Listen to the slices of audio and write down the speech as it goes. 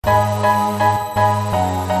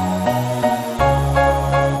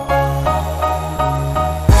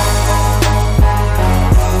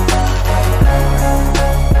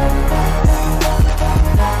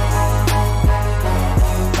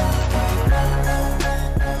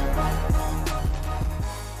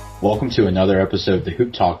Welcome to another episode of the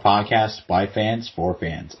Hoop Talk podcast by fans for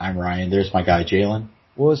fans. I'm Ryan. There's my guy Jalen.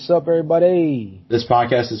 What's up, everybody? This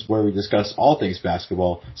podcast is where we discuss all things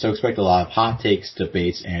basketball, so expect a lot of hot takes,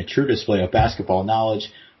 debates, and a true display of basketball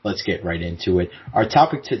knowledge. Let's get right into it. Our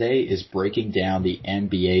topic today is breaking down the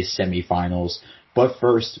NBA semifinals, but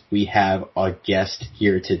first we have a guest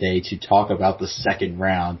here today to talk about the second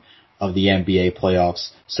round of the NBA playoffs.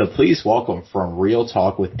 So please welcome from Real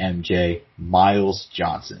Talk with MJ, Miles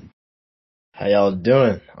Johnson. How y'all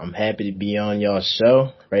doing? I'm happy to be on y'all's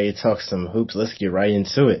show, ready to talk some hoops. Let's get right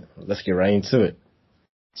into it.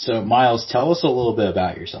 So Miles, tell us a little bit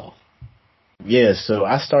about yourself. Yeah, so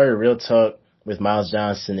I started Real Talk with Miles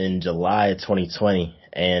Johnson in July of 2020,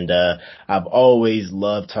 and I've always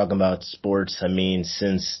loved talking about sports. I mean,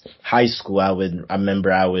 since high school, I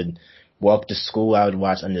remember I would walk to school, I would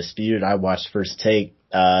watch Undisputed, I watched First Take,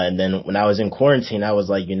 and then when I was in quarantine, I was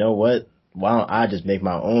like, you know what? Why don't I just make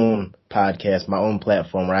my own podcast, my own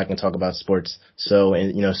platform where I can talk about sports? So I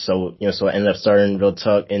ended up starting Real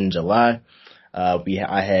Talk in July. I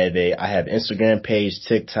have Instagram page,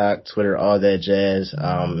 TikTok, Twitter, all that jazz.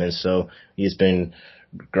 And so it's been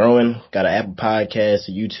growing. Got an Apple Podcast,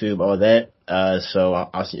 a YouTube, all that.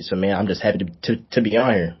 So man, I'm just happy to be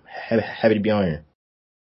on here. Happy to be on here.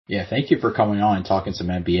 Yeah, thank you for coming on and talking some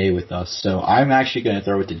NBA with us. So I'm actually going to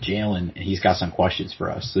throw it to Jalen, and he's got some questions for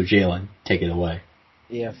us. So Jalen, take it away.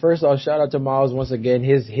 Yeah, first off, shout out to Miles once again.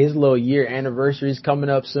 His little year anniversary is coming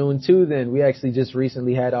up soon too. Then we actually just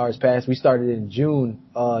recently had ours passed. We started in June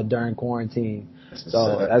during quarantine,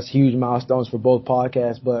 so that's huge milestones for both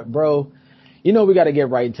podcasts. But bro, you know we got to get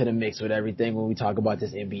right into the mix with everything when we talk about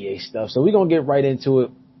this NBA stuff. So we're gonna get right into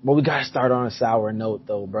it. But we got to start on a sour note,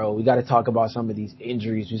 though, bro. We got to talk about some of these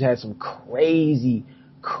injuries. We've had some crazy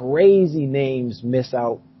names miss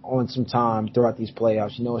out on some time throughout these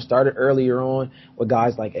playoffs. You know, it started earlier on with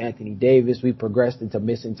guys like Anthony Davis. We progressed into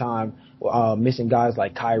missing guys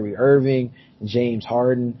like Kyrie Irving, James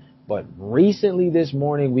Harden. But recently this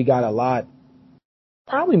morning, we got a lot,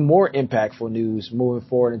 probably more impactful news moving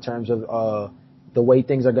forward in terms of the way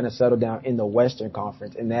things are going to settle down in the Western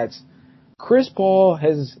Conference, and that's Chris Paul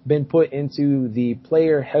has been put into the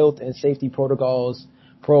player health and safety protocols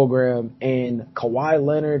program, and Kawhi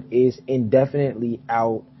Leonard is indefinitely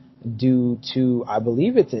out due to, I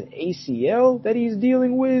believe it's an ACL that he's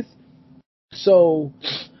dealing with. So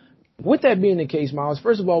with that being the case, Miles,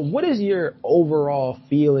 first of all, what is your overall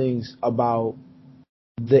feelings about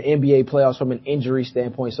the NBA playoffs from an injury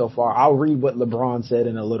standpoint so far? I'll read what LeBron said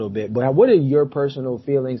in a little bit, but what are your personal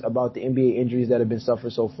feelings about the NBA injuries that have been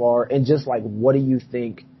suffered so far? And just like, what do you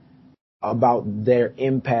think about their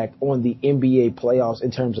impact on the NBA playoffs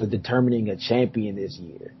in terms of determining a champion this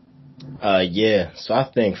year? Yeah. So I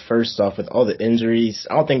think first off, with all the injuries,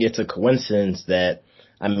 I don't think it's a coincidence that,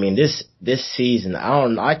 I mean, this season,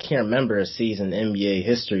 I can't remember a season in NBA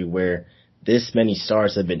history where this many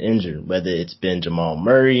stars have been injured, whether it's been Jamal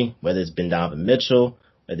Murray, whether it's been Donovan Mitchell,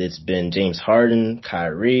 whether it's been James Harden,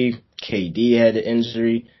 Kyrie, KD had an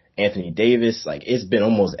injury, Anthony Davis. Like, it's been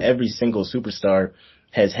almost every single superstar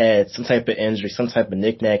has had some type of injury, some type of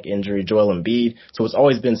knick-knack injury, Joel Embiid. So it's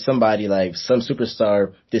always been somebody, like some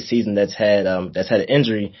superstar this season that's had an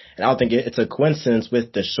injury. And I don't think it's a coincidence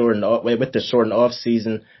with the shortened off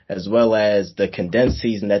season, as well as the condensed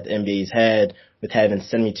season that the NBA's had, with having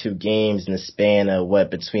 72 games in the span of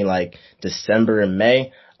between like December and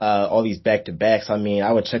May, all these back-to-backs. I mean,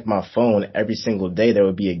 I would check my phone every single day. There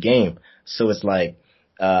would be a game. So it's like,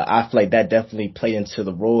 I feel like that definitely played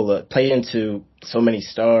into so many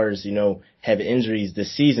stars, you know, having injuries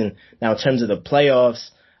this season. Now, in terms of the playoffs,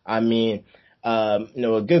 I mean, a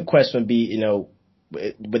good question would be, you know,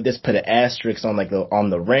 would this put an asterisk on on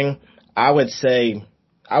the ring? I would say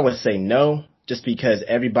no, just because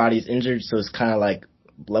everybody's injured. So it's kind of like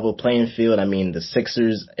level playing field. I mean, the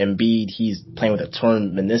Sixers, Embiid, he's playing with a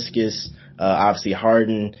torn meniscus. Obviously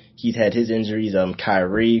Harden, he's had his injuries.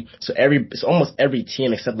 Kyrie. So almost every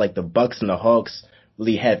team except like the Bucks and the Hawks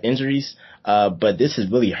really have injuries. But this has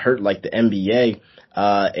really hurt like the NBA.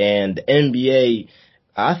 And the NBA,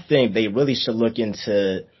 I think they really should look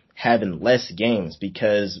into having less games,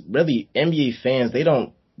 because really NBA fans, they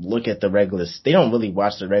don't really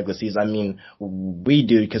watch the regular season. I mean, we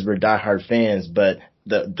do because we're diehard fans, but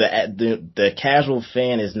the casual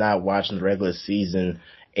fan is not watching the regular season,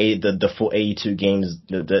 the full 82 games,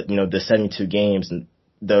 the 72 games, and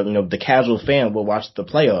the casual fan will watch the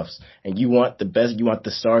playoffs, and you want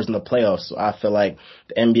the stars in the playoffs. So I feel like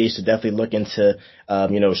the NBA should definitely look into,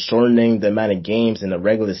 shortening the amount of games in the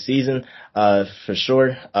regular season, for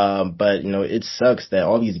sure. But it sucks that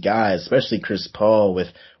all these guys, especially Chris Paul, with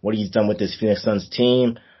what he's done with this Phoenix Suns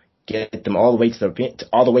team, get them all the way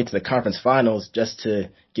to the conference finals just to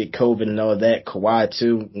get COVID and all of that. Kawhi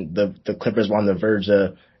too. The Clippers were on the verge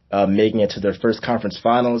of making it to their first conference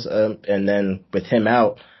finals, and then with him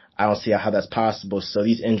out, I don't see how that's possible. So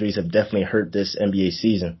these injuries have definitely hurt this NBA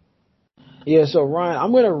season. Yeah, so Ryan,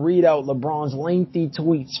 I'm going to read out LeBron's lengthy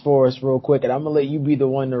tweets for us real quick, and I'm going to let you be the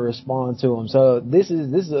one to respond to them. So this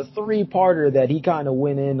is a three-parter that he kind of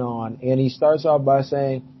went in on, and he starts off by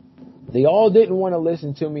saying, "They all didn't want to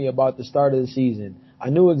listen to me about the start of the season. I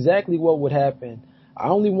knew exactly what would happen. I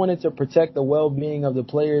only wanted to protect the well-being of the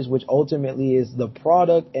players, which ultimately is the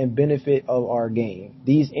product and benefit of our game.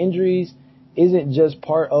 These injuries isn't just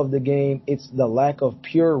part of the game, it's the lack of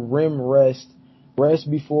pure rim rest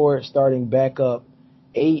before starting back up.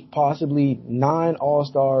 8, possibly 9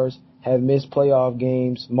 All-Stars have missed playoff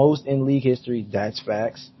games, most in league history. That's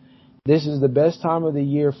facts. This is the best time of the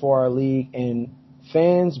year for our league, and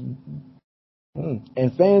fans,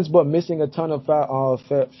 but missing a ton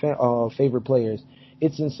of favorite players.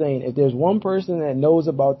 It's insane. If there's one person that knows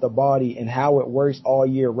about the body and how it works all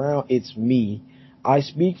year round, it's me. I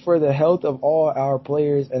speak for the health of all our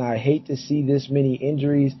players, and I hate to see this many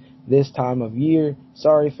injuries this time of year.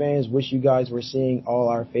 Sorry, fans. Wish you guys were seeing all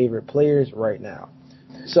our favorite players right now."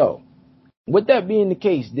 So, with that being the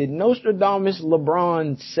case, did Nostradamus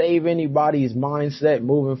LeBron save anybody's mindset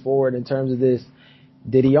moving forward in terms of this?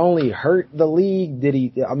 Did he only hurt the league?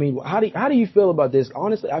 How do you feel about this?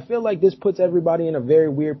 Honestly, I feel like this puts everybody in a very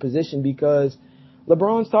weird position because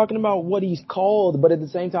LeBron's talking about what he's called, but at the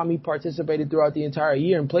same time, he participated throughout the entire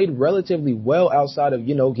year and played relatively well outside of,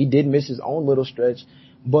 he did miss his own little stretch,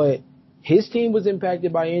 but his team was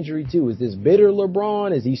impacted by injury too. Is this bitter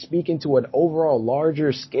LeBron? Is he speaking to an overall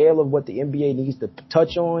larger scale of what the NBA needs to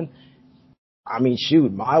touch on? I mean,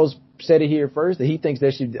 shoot, Miles said it here first that he thinks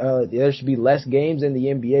there should be less games in the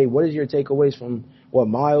NBA. What is your takeaways from what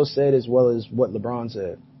Miles said as well as what LeBron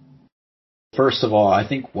said? First of all, I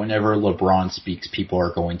think whenever LeBron speaks, people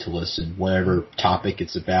are going to listen. Whatever topic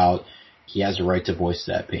it's about, he has a right to voice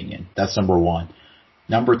that opinion. That's number one.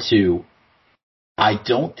 Number two, I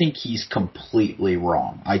don't think he's completely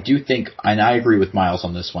wrong. I do think, and I agree with Miles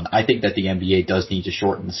on this one, I think that the NBA does need to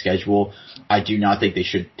shorten the schedule. I do not think they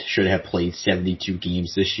should have played 72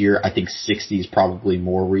 games this year. I think 60 is probably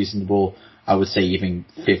more reasonable. I would say even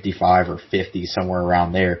 55 or 50, somewhere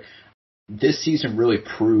around there. This season really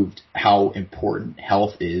proved how important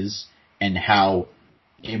health is and how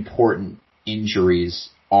important injuries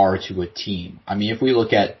are to a team. I mean, if we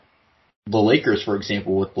look at the Lakers, for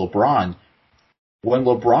example, with LeBron, when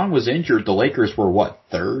LeBron was injured, the Lakers were,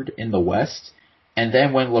 third in the West? And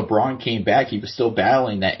then when LeBron came back, he was still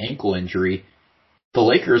battling that ankle injury. The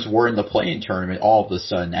Lakers were in the play-in tournament all of a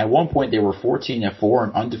sudden. At one point, they were 14-4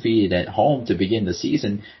 and undefeated at home to begin the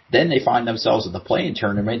season. Then they find themselves in the play-in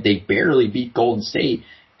tournament. They barely beat Golden State,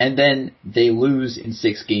 and then they lose in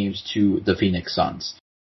 6 games to the Phoenix Suns.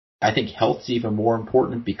 I think health's even more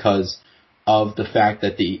important because of the fact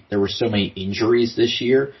that there were so many injuries this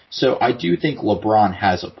year. So I do think LeBron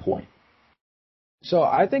has a point. So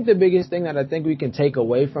I think the biggest thing that I think we can take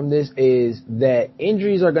away from this is that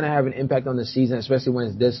injuries are going to have an impact on the season, especially when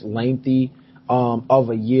it's this lengthy of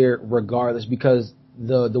a year regardless, because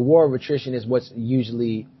the war of attrition is what's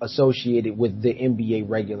usually associated with the NBA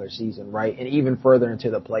regular season, right? And even further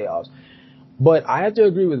into the playoffs. But I have to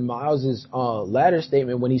agree with Miles's latter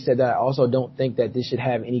statement when he said that I also don't think that this should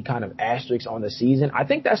have any kind of asterisk on the season. I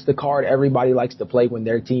think that's the card everybody likes to play when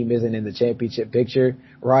their team isn't in the championship picture,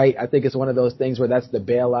 right? I think it's one of those things where that's the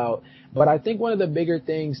bailout. But I think one of the bigger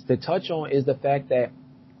things to touch on is the fact that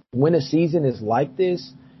when a season is like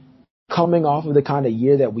this, coming off of the kind of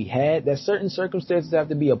year that we had, that certain circumstances have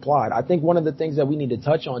to be applied. I think one of the things that we need to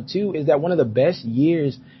touch on too is that one of the best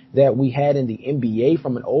years that we had in the NBA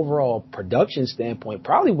from an overall production standpoint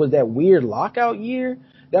probably was that weird lockout year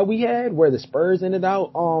that we had where the Spurs ended out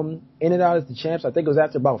as the champs. I think it was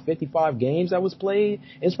after about 55 games that was played.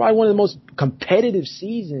 It's probably one of the most competitive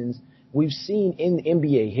seasons we've seen in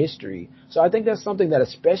NBA history. So I think that's something that,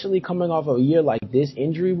 especially coming off of a year like this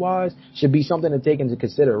injury-wise, should be something to take into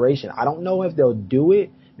consideration. I don't know if they'll do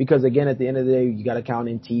it because, again, at the end of the day, you got to count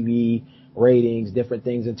in TV ratings, different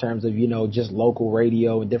things in terms of, just local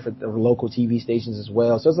radio and different local TV stations as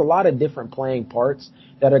well. So there's a lot of different playing parts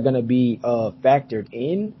that are going to be factored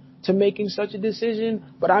in to making such a decision.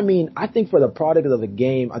 But, I think for the product of the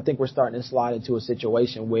game, I think we're starting to slide into a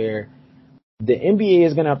situation where the NBA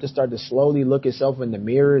is going to have to start to slowly look itself in the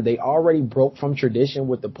mirror. They already broke from tradition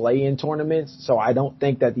with the play-in tournaments, so I don't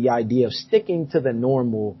think that the idea of sticking to the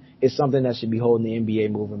normal is something that should be holding the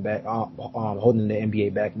NBA moving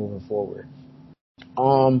forward.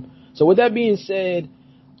 So with that being said,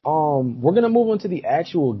 We're gonna move on to the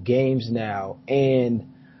actual games now,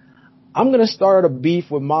 and I'm gonna start a beef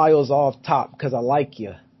with Miles off top because I like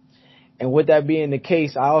you. And with that being the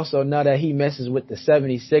case, I also know that he messes with the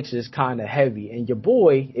 76ers kind of heavy. And your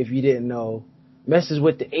boy, if you didn't know, messes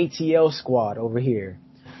with the ATL squad over here.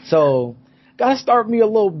 So, gotta start me a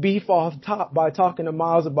little beef off top by talking to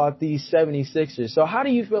Miles about these 76ers. So how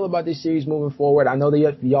do you feel about this series moving forward? I know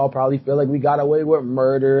that y'all probably feel like we got away with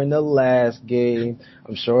murder in the last game.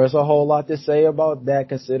 I'm sure it's a whole lot to say about that,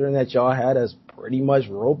 considering that y'all had us pretty much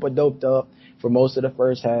rope-a-doped up for most of the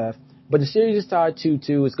first half. But the series is tied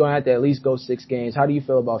 2-2. It's going to have to at least go 6 games. How do you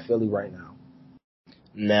feel about Philly right now?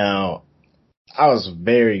 Now, I was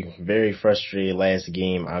very, very frustrated last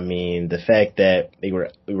game. I mean, the fact that we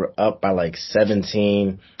were up by like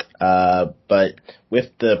 17, but with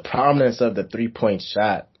the prominence of the 3-point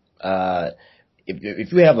shot,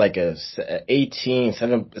 if you have like a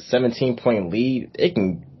 17 point lead, it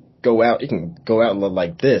can go out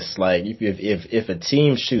like this. Like if a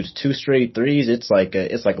team shoots 2 straight threes, it's like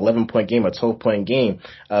 11-point game, a 12-point game.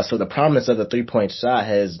 So the prominence of the 3-point shot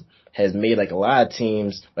has made like a lot of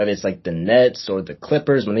teams, whether it's like the Nets or the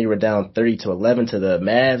Clippers when they were down 30-11 to the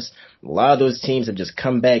Mavs, a lot of those teams have just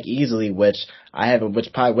come back easily, which probably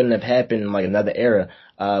wouldn't have happened in like another era.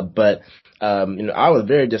 But I was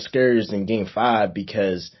very discouraged in Game 5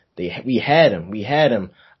 because we had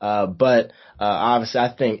him. But obviously I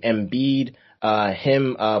think Embiid,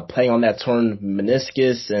 him playing on that torn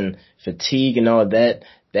meniscus and fatigue and all that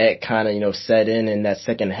kind of, set in that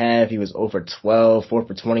second half. He was 0 for 12, 4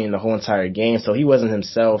 for 20 in the whole entire game, so he wasn't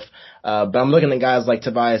himself. But I'm looking at guys like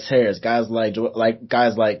Tobias Harris, guys like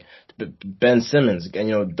Ben Simmons,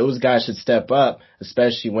 and those guys should step up,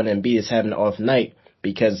 especially when Embiid is having an off night,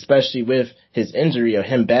 because especially with his injury or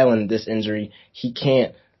him battling this injury, he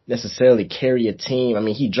can't necessarily carry a team. I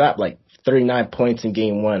mean, he dropped like 39 points in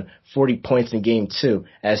Game 1, 40 points in Game 2.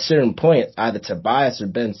 At a certain point, either Tobias or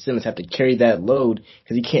Ben Simmons have to carry that load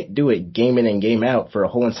because he can't do it game in and game out for a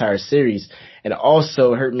whole entire series. And it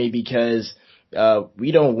also hurt me because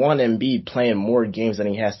we don't want Embiid playing more games than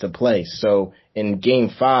he has to play. So in Game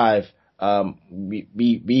 5,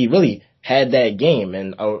 we really had that game,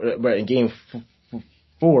 and in Game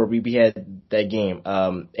 4 we had that game,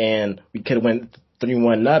 and we could have went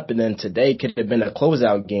 3-1 up, and then today could have been a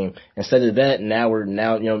closeout game. Instead of that, now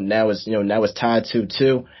it's tied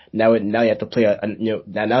 2-2. Now you have to play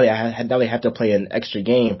now they have to play an extra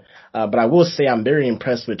game. But I will say I'm very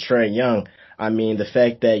impressed with Trae Young. I mean, the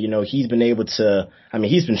fact that, he's been able to,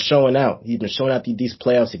 he's been showing out. He's been showing out these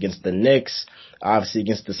playoffs against the Knicks, obviously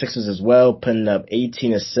against the Sixers as well, putting up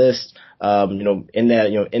 18 assists, in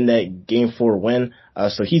that Game 4 win.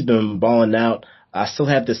 So he's been balling out. I still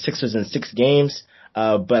have the Sixers in 6 games.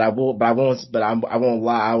 But I won't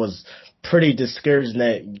lie. I was pretty discouraged in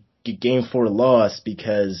that Game 4 loss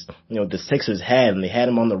because, the Sixers had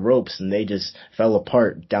him on the ropes and they just fell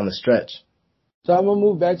apart down the stretch. So I'm gonna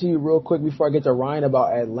move back to you real quick before I get to Ryan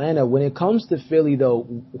about Atlanta. When it comes to Philly, though,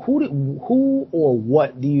 who or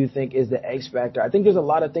what do you think is the X factor? I think there's a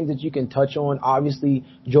lot of things that you can touch on. Obviously,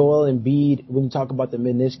 Joel Embiid. When you talk about the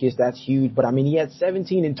meniscus, that's huge. But he had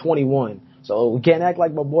 17 and 21. So we can't act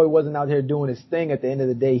like my boy wasn't out here doing his thing. At the end of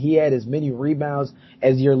the day, he had as many rebounds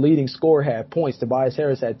as your leading scorer had points. Tobias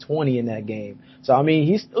Harris had 20 in that game. So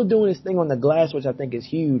he's still doing his thing on the glass, which I think is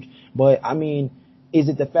huge. But is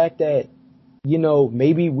it the fact that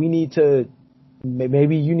maybe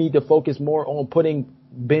you need to focus more on putting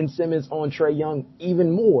Ben Simmons on Trae Young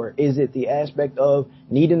even more? Is it the aspect of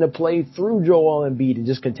needing to play through Joel Embiid and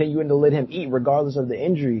just continuing to let him eat regardless of the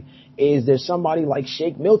injury? Is there somebody like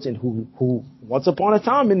Shake Milton who once upon a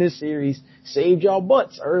time in this series saved y'all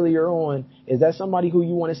butts earlier on? Is that somebody who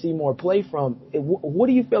you want to see more play from? What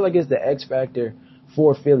do you feel like is the X factor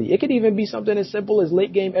for Philly? It could even be something as simple as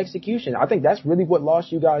late game execution. I think that's really what lost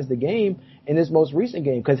you guys the game in this most recent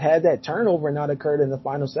game, because had that turnover not occurred in the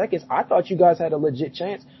final seconds, I thought you guys had a legit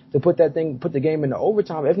chance to put the game into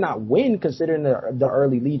overtime, if not win, considering the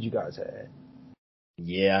early lead you guys had.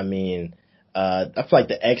 Yeah, I feel like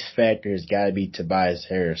the X factor has got to be Tobias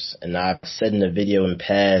Harris, and I've said in the video in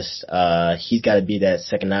past, he's got to be that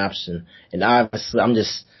second option. And obviously,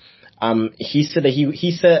 he said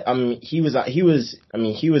that he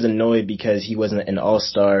was annoyed because he wasn't an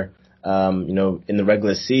all-star, in the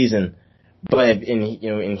regular season. But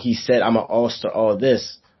and he said, I'm an all-star, all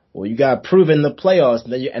this. Well, you got to prove in the playoffs,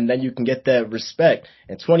 and then you can get that respect.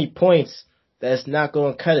 And 20 points, that's not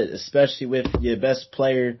going to cut it, especially with your best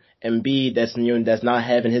player, Embiid, that's not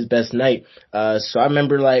having his best night. So I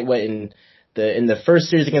remember in in the first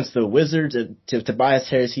series against the Wizards, Tobias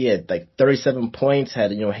Harris, he had like 37 points.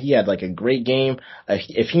 He had like a great game.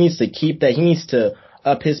 If he needs to keep that, he needs to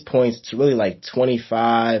up his points to really like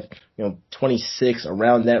 25, 26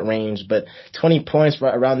 around that range. But 20 points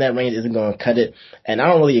right around that range isn't going to cut it. And I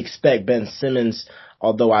don't really expect Ben Simmons,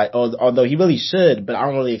 although he really should, but I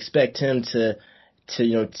don't really expect him to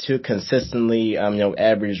consistently,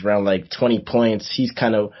 average around like 20 points. He's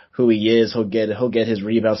kind of who he is. He'll get his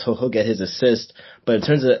rebounds. He'll get his assists. But in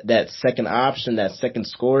terms of that second option, that second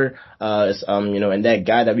scorer, and that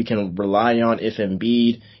guy that we can rely on if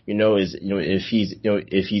Embiid,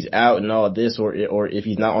 if he's out and all of this, or if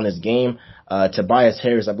he's not on his game, Tobias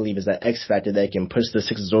Harris, I believe, is that X factor that can push the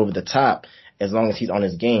Sixers over the top as long as he's on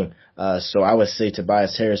his game. So I would say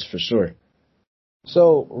Tobias Harris for sure.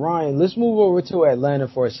 So, Ryan, let's move over to Atlanta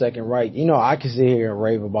for a second, right? I can sit here and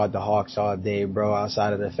rave about the Hawks all day, bro,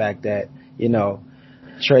 outside of the fact that,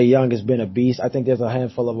 Trae Young has been a beast. I think there's a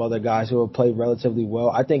handful of other guys who have played relatively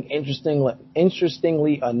well. I think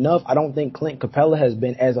interestingly enough, I don't think Clint Capella has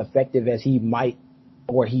been as effective as he might,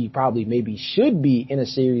 or he probably maybe should be in a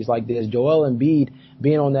series like this. Joel Embiid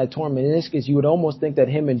being on that torn meniscus, you would almost think that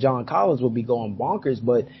him and John Collins would be going bonkers,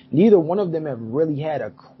 but neither one of them have really had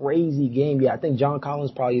a crazy game yet. I think John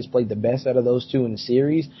Collins probably has played the best out of those two in the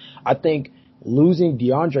series. I think losing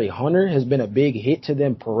DeAndre Hunter has been a big hit to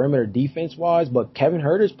them perimeter defense-wise, but Kevin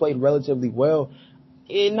Huerter's played relatively well.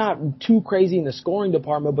 Not too crazy in the scoring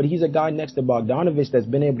department, but he's a guy next to Bogdanovich that's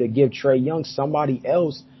been able to give Trae Young somebody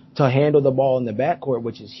else to handle the ball in the backcourt,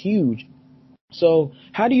 which is huge. So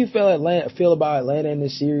how do you feel about Atlanta in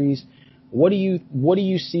this series? What do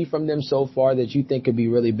you see from them so far that you think could be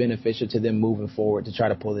really beneficial to them moving forward to try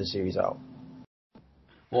to pull this series out?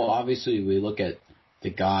 Well, obviously we look at the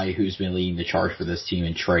guy who's been leading the charge for this team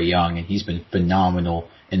in Trae Young, and he's been phenomenal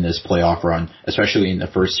in this playoff run, especially in the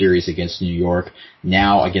first series against New York,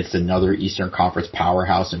 now against another Eastern Conference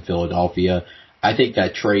powerhouse in Philadelphia. I think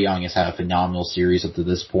that Trae Young has had a phenomenal series up to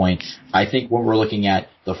this point. I think when we're looking at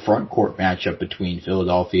the front court matchup between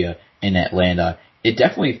Philadelphia and Atlanta, it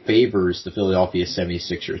definitely favors the Philadelphia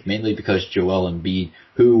 76ers, mainly because Joel Embiid,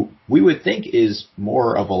 who we would think is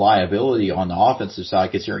more of a liability on the offensive side,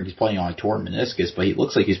 considering he's playing on a torn meniscus, but he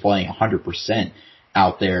looks like he's playing 100%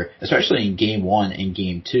 out there, especially in Game 1 and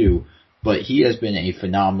Game 2. But he has been a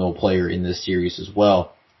phenomenal player in this series as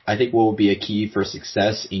well. I think what will be a key for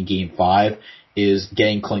success in Game 5 is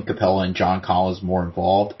getting Clint Capella and John Collins more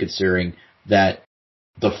involved, considering that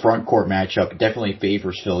the front court matchup definitely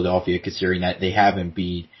favors Philadelphia, considering that they have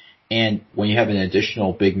Embiid. And when you have an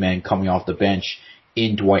additional big man coming off the bench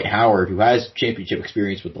in Dwight Howard, who has championship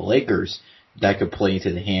experience with the Lakers, that could play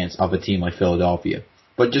into the hands of a team like Philadelphia.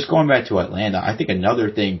 But just going back to Atlanta, I think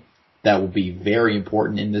another thing that will be very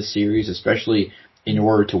important in this series, especially in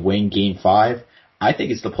order to win Game 5, I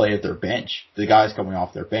think it's the play of their bench, the guys coming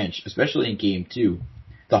off their bench, especially in Game 2.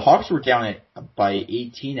 The Hawks were down by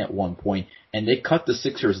 18 at one point, and they cut the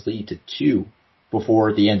Sixers' lead to 2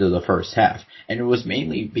 before the end of the first half. And it was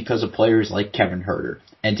mainly because of players like Kevin Huerter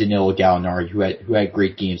and Danilo Gallinari, who had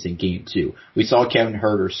great games in Game 2. We saw Kevin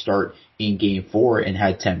Huerter start in Game 4 and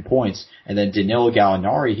had 10 points, and then Danilo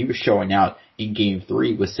Gallinari, he was showing out in Game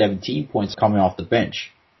 3 with 17 points coming off the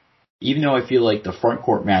bench. Even though I feel like the front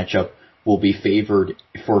court matchup will be favored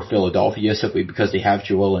for Philadelphia simply because they have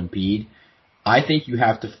Joel Embiid, I think you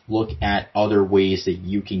have to look at other ways that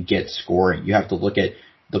you can get scoring. You have to look at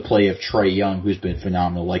the play of Trae Young, who's been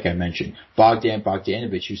phenomenal, like I mentioned. Bogdan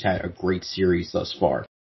Bogdanović, who's had a great series thus far.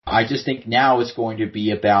 I just think now it's going to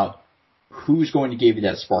be about who's going to give you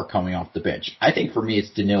that spark coming off the bench. I think for me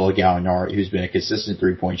it's Danilo Gallinari, who's been a consistent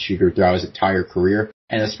three-point shooter throughout his entire career,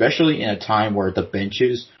 and especially in a time where the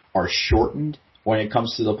benches are shortened when it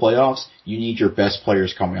comes to the playoffs, you need your best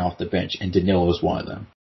players coming off the bench, and Danilo is one of them.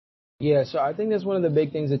 Yeah, so I think that's one of the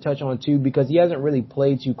big things to touch on, too, because he hasn't really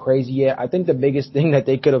played too crazy yet. I think the biggest thing that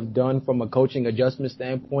they could have done from a coaching adjustment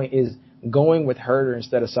standpoint is going with Huerter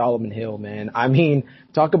instead of Solomon Hill, man. I mean,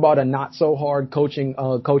 talk about a not-so-hard coaching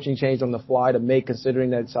change on the fly to make, considering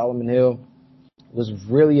that Solomon Hill was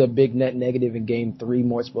really a big net negative in Game 3,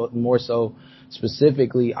 more so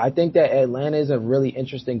specifically. I think that Atlanta is a really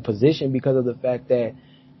interesting position because of the fact that,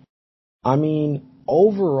 I mean,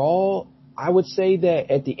 overall, I would say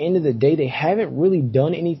that at the end of the day, they haven't really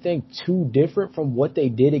done anything too different from what they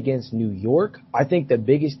did against New York. I think the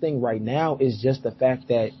biggest thing right now is just the fact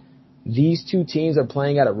that these two teams are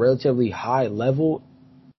playing at a relatively high level,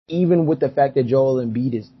 even with the fact that Joel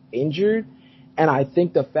Embiid is injured. And I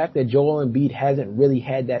think the fact that Joel Embiid hasn't really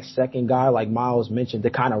had that second guy, like Miles mentioned, to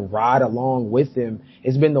kind of ride along with him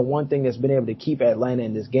has been the one thing that's been able to keep Atlanta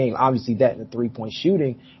in this game. Obviously that and the 3-point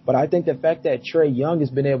shooting. But I think the fact that Trae Young has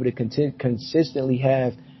been able to consistently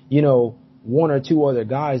have, one or two other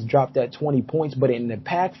guys drop that 20 points, but an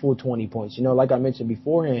impactful 20 points. Like I mentioned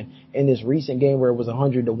beforehand, in this recent game where it was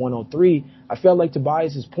 100 to 103, I felt like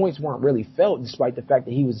Tobias's points weren't really felt despite the fact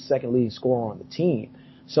that he was the second leading scorer on the team.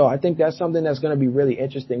 So I think that's something that's going to be really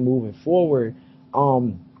interesting moving forward.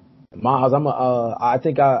 Miles, I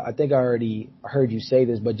think I already heard you say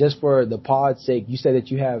this, but just for the pod's sake, you said that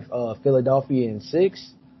you have Philadelphia in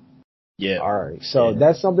 6. Yeah. All right. So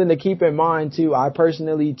that's something to keep in mind too. I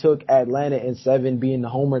personally took Atlanta in 7, being the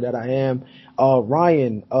homer that I am.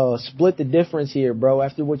 Ryan, split the difference here, bro.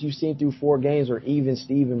 After what you've seen through 4 games, or even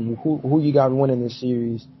Steven, who you got winning this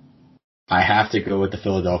series? I have to go with the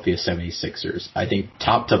Philadelphia 76ers. I think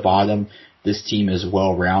top to bottom, this team is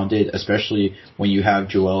well-rounded, especially when you have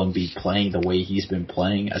Joel Embiid playing the way he's been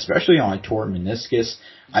playing, especially on a torn meniscus.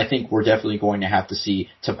 I think we're definitely going to have to see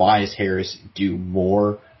Tobias Harris do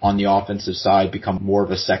more on the offensive side, become more of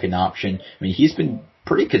a second option. I mean, he's been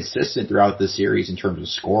pretty consistent throughout the series in terms of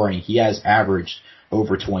scoring. He has averaged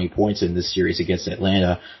over 20 points in this series against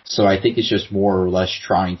Atlanta. So I think it's just more or less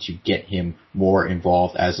trying to get him more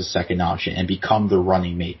involved as a second option and become the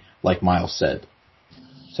running mate, like Miles said.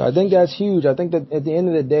 So I think that's huge. I think that at the end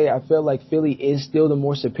of the day, I feel like Philly is still the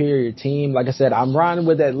more superior team. Like I said, I'm riding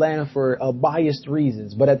with Atlanta for biased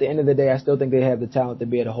reasons, but at the end of the day, I still think they have the talent to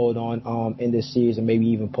be able to hold on in this series and maybe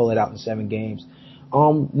even pull it out in 7 games.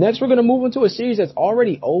 Next, we're going to move into a series that's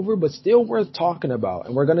already over, but still worth talking about.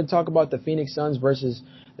 And we're going to talk about the Phoenix Suns versus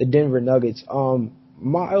the Denver Nuggets.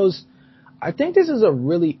 Miles, I think this is a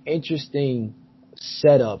really interesting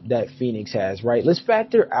setup that Phoenix has, right? Let's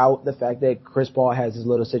factor out the fact that Chris Paul has this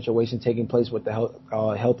little situation taking place with the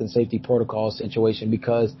health and safety protocol situation,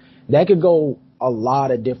 because that could go a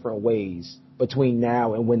lot of different ways between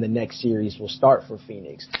now and when the next series will start for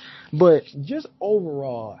Phoenix. But just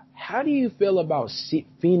overall, how do you feel about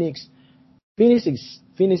Phoenix's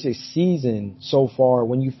season so far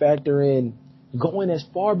when you factor in going as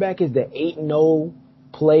far back as the 8-0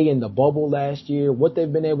 play in the bubble last year, what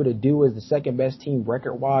they've been able to do as the second best team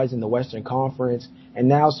record-wise in the Western Conference, and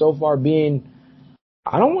now so far being,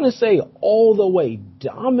 I don't want to say all the way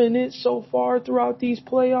dominant so far throughout these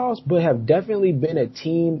playoffs, but have definitely been a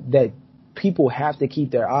team that people have to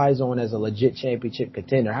keep their eyes on as a legit championship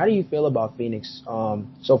contender. How do you feel about Phoenix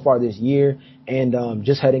so far this year and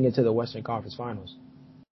just heading into the Western Conference Finals?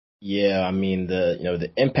 Yeah, I mean,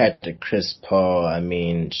 the impact of Chris Paul, I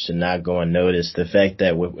mean, should not go unnoticed. The fact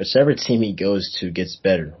that whichever team he goes to gets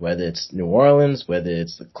better, whether it's New Orleans, whether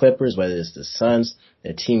it's the Clippers, whether it's the Suns,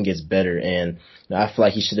 the team gets better. And I feel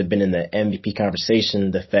like he should have been in the MVP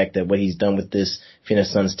conversation, the fact that what he's done with this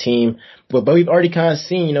Phoenix Suns team. But we've already kind of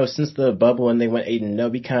seen, since the bubble and they went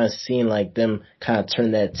 8-0, we kind of seen like them kind of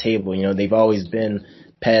turn that table. They've always been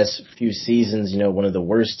past few seasons, one of the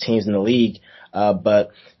worst teams in the league.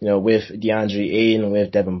 But with DeAndre Ayton,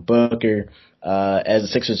 with Devin Booker, as a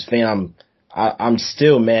Sixers fan, I'm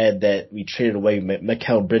still mad that we traded away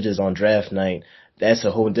Mikal Bridges on draft night. That's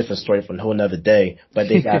a whole different story for a whole nother day. But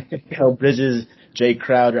they got Mikal Bridges, Jay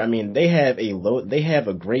Crowder. I mean, they have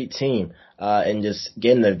a great team. And just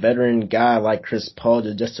getting a veteran guy like Chris Paul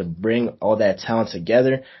to bring all that talent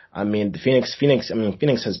together. I mean, Phoenix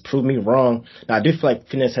has proved me wrong. Now, I do feel like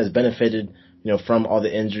Phoenix has benefited from all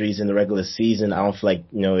the injuries in the regular season. I don't feel like,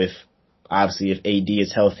 if AD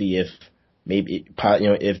is healthy,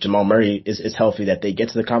 if Jamal Murray is healthy, that they get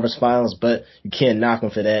to the conference finals, but you can't knock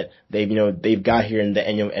them for that. They've got here in the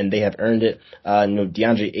end, and they have earned it.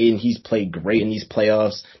 DeAndre Ayton, he's played great in these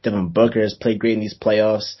playoffs. Devin Booker has played great in these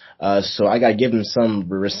playoffs. So I gotta give him some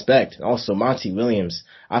respect. Also, Monty Williams,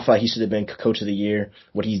 I feel like he should have been coach of the year,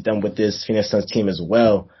 what he's done with this Phoenix Suns team as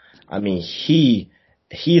well. I mean, he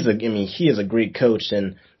is a great coach,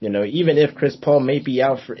 and even if Chris Paul may be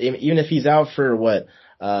out even if he's out for with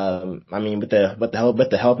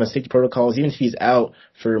the health and safety protocols, even if he's out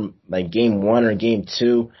for like game 1 or game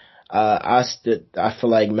 2, I feel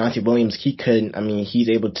like Monty Williams, he's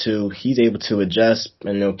able to adjust.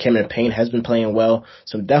 Cameron Payne has been playing well,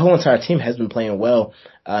 so that whole entire team has been playing well,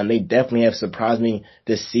 and they definitely have surprised me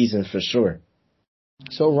this season for sure.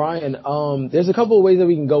 So Ryan, there's a couple of ways that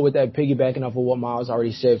we can go with that, piggybacking off of what Miles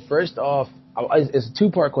already said. First off, it's a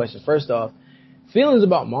 2-part question. First off, feelings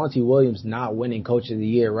about Monty Williams not winning Coach of the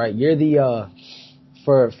Year, right? You're the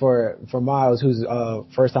for Miles, who's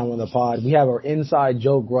first time on the pod, we have our inside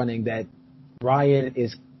joke running that Ryan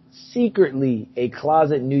is secretly a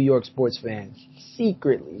closet New York sports fan.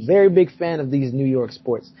 secretly very big fan of these New York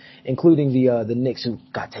sports, including the Knicks, who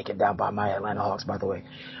got taken down by my Atlanta Hawks, by the way.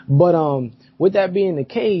 But with that being the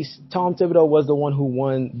case, Tom Thibodeau was the one who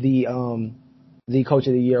won the Coach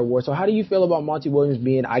of the Year award. So how do you feel about Monty Williams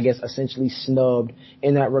being, I guess, essentially snubbed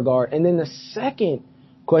in that regard? And then the second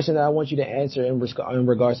question that I want you to answer in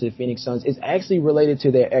regards to the Phoenix Suns is actually related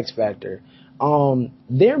to their X factor.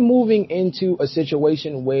 They're moving into a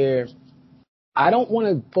situation where I don't want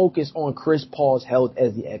to focus on Chris Paul's health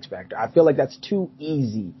as the X factor. I feel like that's too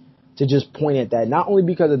easy to just point at that, not only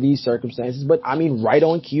because of these circumstances, but I mean, right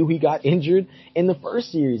on cue, he got injured in the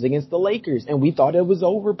first series against the Lakers, and we thought it was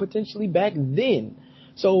over potentially back then.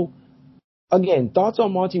 So, again, thoughts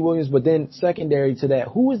on Monty Williams, but then secondary to that,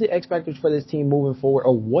 who is the X factor for this team moving forward,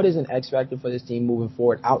 or what is an X factor for this team moving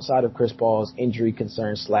forward outside of Chris Paul's injury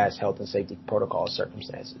concerns / health and safety protocol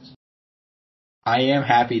circumstances? I am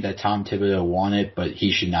happy that Tom Thibodeau won it, but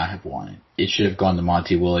he should not have won it. It should have gone to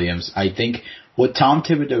Monty Williams. I think what Tom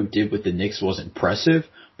Thibodeau did with the Knicks was impressive,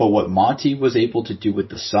 but what Monty was able to do with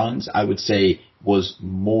the Suns, I would say, was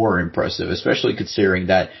more impressive, especially considering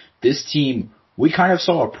that this team, we kind of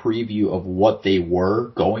saw a preview of what they were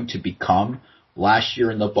going to become last year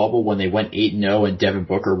in the bubble when they went 8-0 and Devin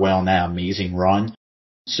Booker went on that amazing run.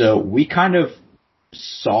 So we kind of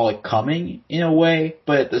saw it coming in a way,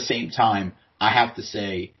 but at the same time, I have to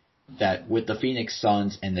say that with the Phoenix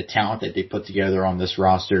Suns and the talent that they put together on this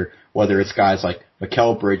roster, whether it's guys like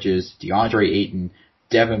Mikal Bridges, DeAndre Ayton,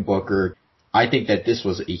 Devin Booker, I think that this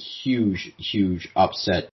was a huge, huge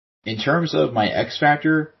upset. In terms of my X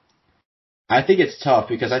factor, I think it's tough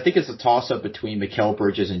because I think it's a toss-up between Mikal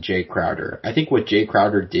Bridges and Jay Crowder. I think what Jay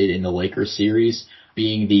Crowder did in the Lakers series,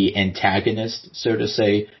 being the antagonist, so to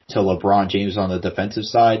say, to LeBron James on the defensive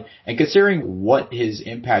side, and considering what his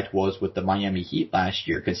impact was with the Miami Heat last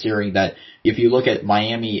year, considering that if you look at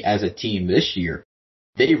Miami as a team this year,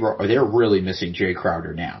 they're really missing Jay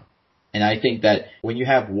Crowder now. And I think that when you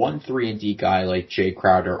have one 3-and-D guy like Jay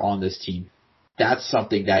Crowder on this team, that's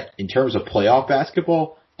something that, in terms of playoff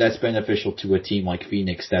basketball, that's beneficial to a team like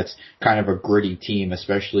Phoenix that's kind of a gritty team,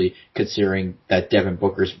 especially considering that Devin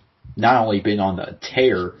Booker's not only been on the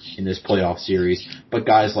tear in this playoff series, but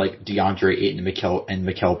guys like DeAndre Ayton and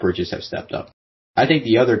Mikal Bridges have stepped up. I think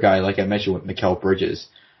the other guy, like I mentioned with Mikal Bridges,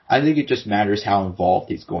 I think it just matters how involved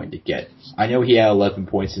he's going to get. I know he had 11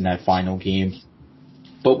 points in that final game,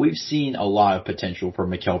 but we've seen a lot of potential for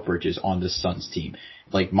Mikal Bridges on this Suns team.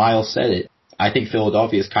 Like Miles said it, I think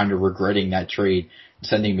Philadelphia is kind of regretting that trade,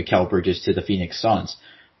 sending Mikal Bridges to the Phoenix Suns.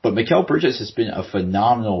 But Mikal Bridges has been a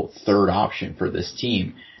phenomenal third option for this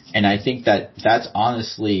team. And I think that that's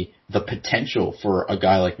honestly the potential for a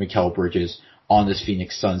guy like Mikal Bridges on this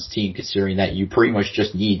Phoenix Suns team, considering that you pretty much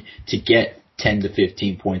just need to get 10 to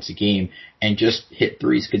 15 points a game and just hit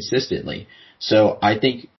threes consistently. So I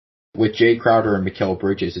think with Jay Crowder and Mikal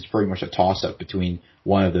Bridges, it's pretty much a toss-up between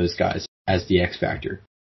one of those guys as the X factor.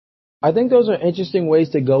 I think those are interesting ways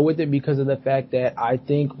to go with it because of the fact that I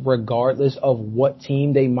think regardless of what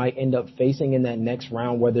team they might end up facing in that next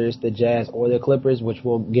round, whether it's the Jazz or the Clippers, which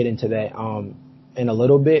we'll get into that in a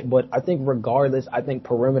little bit, but I think regardless, I think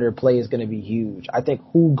perimeter play is going to be huge. I think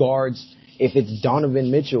who guards, if it's Donovan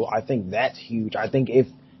Mitchell, I think that's huge. I think if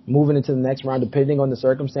moving into the next round, depending on the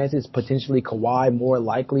circumstances, potentially Kawhi, more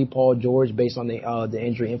likely Paul George, based on the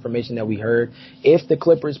injury information that we heard. If the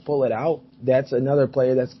Clippers pull it out, that's another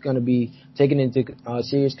player that's going to be taken into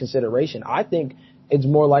serious consideration. I think it's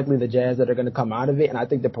more likely the Jazz that are going to come out of it, and I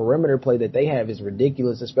think the perimeter play that they have is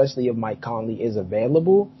ridiculous, especially if Mike Conley is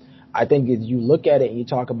available. I think if you look at it and you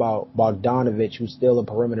talk about Bogdanovich, who's still a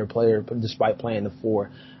perimeter player despite playing the 4,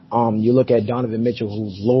 you look at Donovan Mitchell,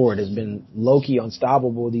 whose Lord has been low-key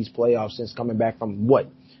unstoppable these playoffs since coming back from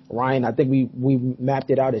Ryan, I think we mapped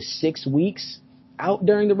it out as 6 weeks out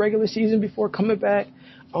during the regular season before coming back.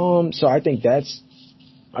 So I think that's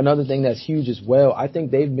another thing that's huge as well. I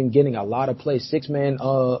think they've been getting a lot of plays. 6-man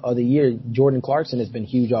of the year, Jordan Clarkson has been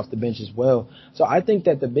huge off the bench as well. So I think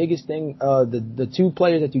that the biggest thing, the two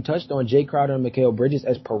players that you touched on, Jay Crowder and Mikal Bridges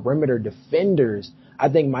as perimeter defenders, I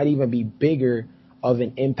think might even be bigger of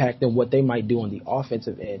an impact than what they might do on the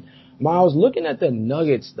offensive end. Miles, looking at the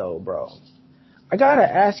Nuggets though, bro, I gotta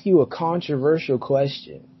ask you a controversial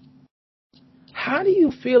question. How do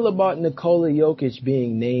you feel about Nikola Jokic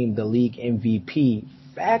being named the league MVP,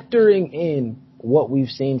 factoring in what we've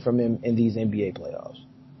seen from him in these NBA playoffs?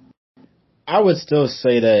 I would still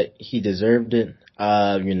say that he deserved it.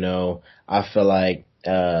 I feel like,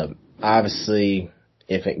 obviously,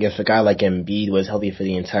 if a guy like Embiid was healthy for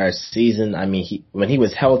the entire season, I mean, when he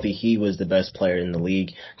was healthy, he was the best player in the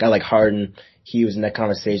league. A guy like Harden, he was in that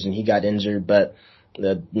conversation. He got injured, but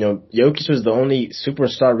Jokic was the only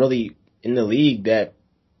superstar really in the league that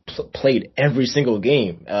played every single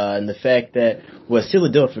game. And the fact that was still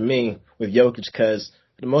a deal for me with Jokic, because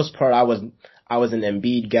for the most part I was an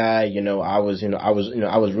Embiid guy. I was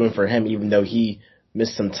rooting for him even though he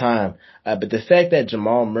missed some time. But the fact that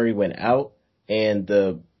Jamal Murray went out and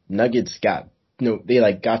the Nuggets got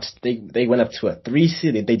they went up to a 3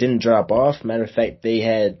 seed. They didn't drop off. Matter of fact, they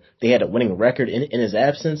had a winning record in his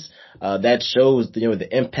absence. That shows the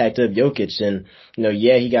impact of Jokic. And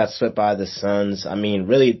he got swept by the Suns. I mean,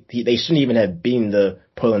 really, they shouldn't even have beaten the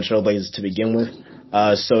Portland Trailblazers to begin with.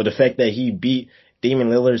 So the fact that he beat Damian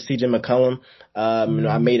Lillard, C.J. McCollum,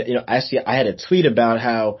 I had a tweet about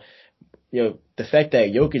how the fact that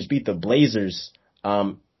Jokic beat the Blazers,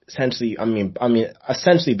 essentially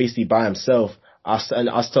basically by himself.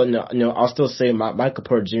 I'll still say Michael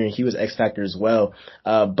Porter Jr. He was X factor as well.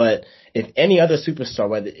 But if any other superstar,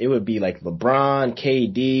 whether it would be like LeBron,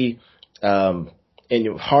 KD,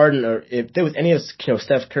 and Harden, or if there was any of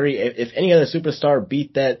Steph Curry, if any other superstar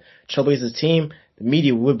beat that Trailblazers team, the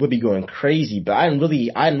media would be going crazy. But I didn't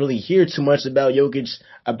really hear too much about Jokic,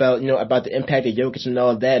 about the impact of Jokic and all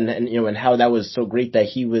of that, and how that was so great that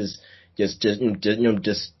he was just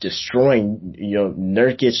destroying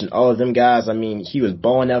Nurkic and all of them guys. I mean, he was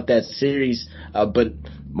balling out that series. But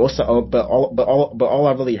all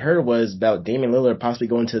I really heard was about Damian Lillard possibly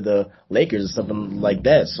going to the Lakers or something like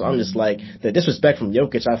that. So I'm just like, the disrespect from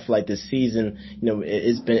Jokic, I feel like this season,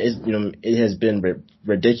 it has been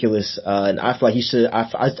ridiculous. And I feel like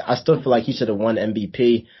I still feel like he should have won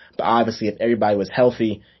MVP. But obviously, if everybody was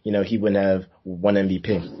healthy, he wouldn't have won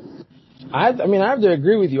MVP. I mean, I have to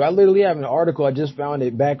agree with you. I literally have an article. I just found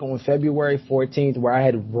it back on February 14th where I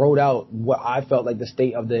had wrote out what I felt like the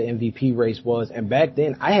state of the MVP race was. And back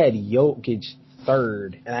then I had Jokic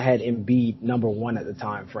third and I had Embiid number 1 at the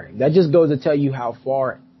time frame. That just goes to tell you how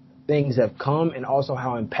far things have come and also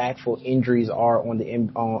how impactful injuries are on the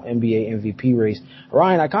NBA MVP race.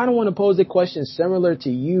 Ryan, I kind of want to pose a question similar to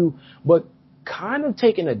you, but kind of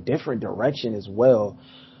taking a different direction as well.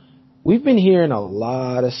 We've been hearing a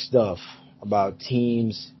lot of stuff about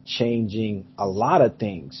teams changing a lot of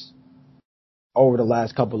things over the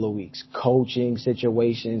last couple of weeks. Coaching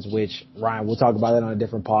situations, which, Ryan, we'll talk about that on a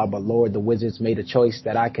different pod, but Lord, the Wizards made a choice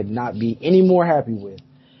that I could not be any more happy with.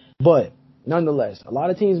 But nonetheless, a lot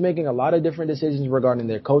of teams making a lot of different decisions regarding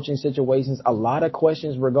their coaching situations, a lot of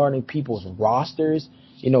questions regarding people's rosters.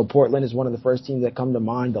 Portland is one of the first teams that come to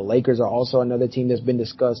mind. The Lakers are also another team that's been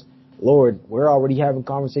discussed. Lord, we're already having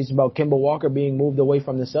conversations about Kemba Walker being moved away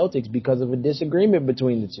from the Celtics because of a disagreement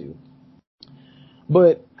between the two.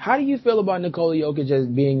 But how do you feel about Nikola Jokic as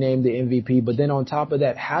being named the MVP? But then on top of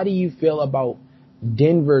that, how do you feel about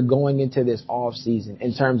Denver going into this offseason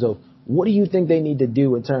in terms of what do you think they need to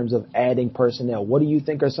do in terms of adding personnel? What do you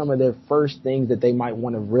think are some of their first things that they might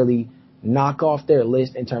want to really knock off their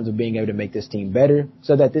list in terms of being able to make this team better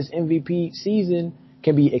so that this MVP season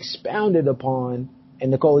can be expounded upon and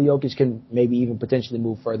Nikola Jokic can maybe even potentially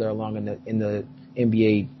move further along in the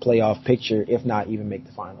NBA playoff picture, if not even make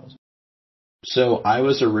the finals? So I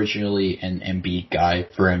was originally an Embiid guy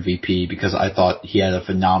for MVP because I thought he had a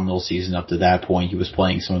phenomenal season up to that point. He was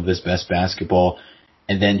playing some of his best basketball,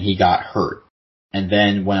 and then he got hurt. And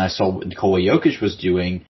then when I saw what Nikola Jokic was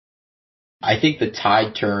doing, I think the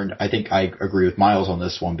tide turned. I think I agree with Miles on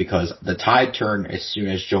this one because the tide turned as soon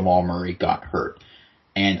as Jamal Murray got hurt.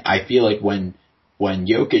 And I feel like when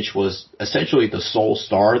Jokic was essentially the sole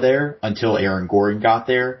star there until Aaron Gordon got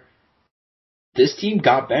there, this team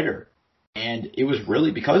got better. And it was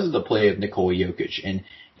really because of the play of Nikola Jokic and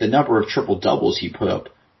the number of triple-doubles he put up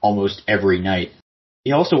almost every night.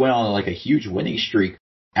 He also went on like a huge winning streak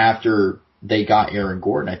after they got Aaron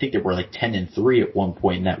Gordon. I think they were like 10-3 at one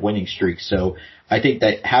point in that winning streak. So I think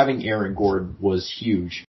that having Aaron Gordon was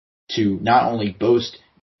huge to not only boast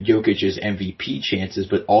Jokic's MVP chances,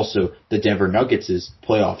 but also the Denver Nuggets'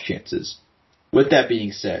 playoff chances. With that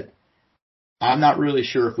being said, I'm not really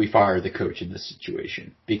sure if we fire the coach in this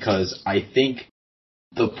situation because I think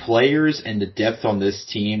the players and the depth on this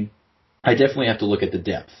team, I definitely have to look at the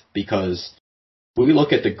depth because when we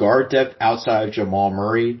look at the guard depth outside of Jamal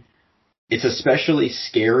Murray, it's especially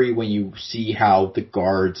scary when you see how the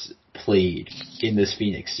guards played in this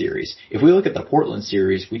Phoenix series. If we look at the Portland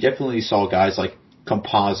series, we definitely saw guys like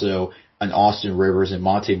Campazzo and Austin Rivers and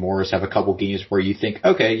Monte Morris have a couple games where you think,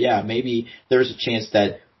 okay, yeah, maybe there's a chance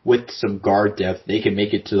that with some guard depth, they can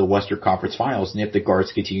make it to the Western Conference Finals. And if the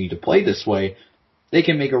guards continue to play this way, they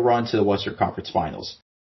can make a run to the Western Conference Finals.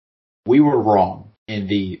 We were wrong in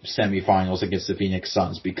the semifinals against the Phoenix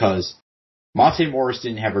Suns because Monte Morris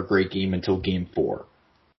didn't have a great game until Game 4.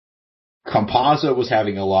 Campazzo was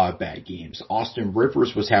having a lot of bad games. Austin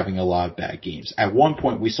Rivers was having a lot of bad games. At one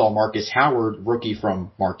point, we saw Marcus Howard, rookie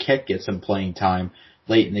from Marquette, get some playing time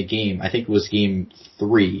late in the game. I think it was game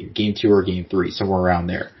 2 or game 3, somewhere around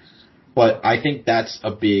there. But I think that's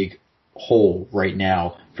a big hole right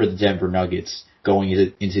now for the Denver Nuggets going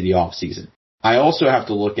into the offseason. I also have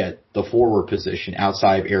to look at the forward position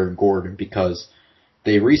outside of Aaron Gordon because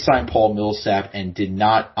they re-signed Paul Millsap and did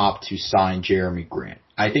not opt to sign Jeremy Grant.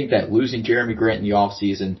 I think that losing Jeremy Grant in the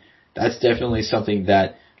offseason, that's definitely something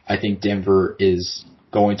that I think Denver is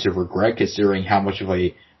going to regret, considering how much of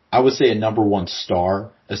a number one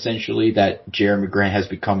star, essentially, that Jeremy Grant has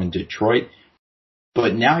become in Detroit.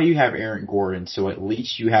 But now you have Aaron Gordon, so at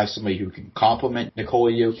least you have somebody who can complement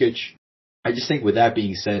Nikola Jokic. I just think with that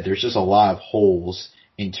being said, there's just a lot of holes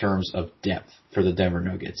in terms of depth for the Denver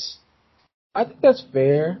Nuggets. I think that's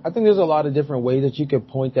fair. I think there's a lot of different ways that you could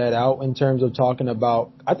point that out in terms of talking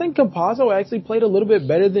about. I think Campazzo actually played a little bit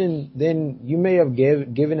better than you may have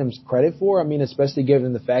given him credit for. I mean, especially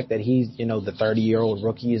given the fact that he's, the 30-year-old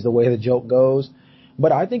rookie is the way the joke goes.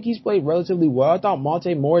 But I think he's played relatively well. I thought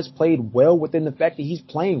Monte Morris played well within the fact that he's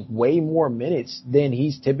playing way more minutes than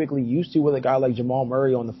he's typically used to with a guy like Jamal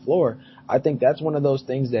Murray on the floor. I think that's one of those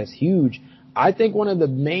things that's huge. I think one of the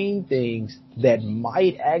main things that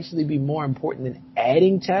might actually be more important than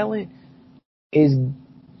adding talent is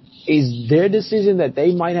their decision that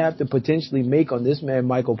they might have to potentially make on this man,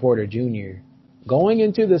 Michael Porter Jr. Going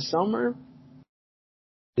into the summer,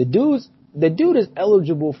 the dude is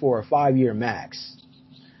eligible for a 5-year max.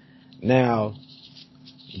 Now,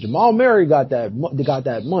 Jamal Murray got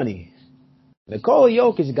that money. Nikola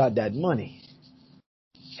Jokic got that money.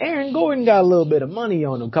 Aaron Gordon got a little bit of money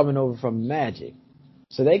on him coming over from Magic.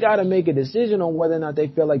 So they got to make a decision on whether or not they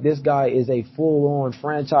feel like this guy is a full-on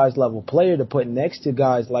franchise-level player to put next to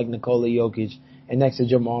guys like Nikola Jokic and next to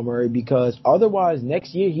Jamal Murray, because otherwise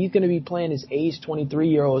next year he's going to be playing his age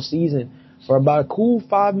 23-year-old season for about a cool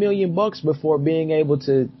 $5 million before being able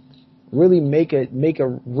to really make a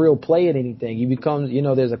real play at anything. He becomes,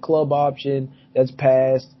 there's a club option that's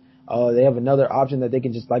passed. They have another option that they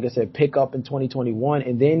can just, like I said, pick up in 2021.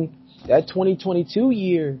 And then that 2022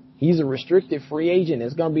 year, he's a restricted free agent.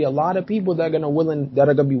 There's going to be a lot of people that are going to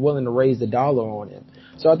be willing to raise the dollar on him.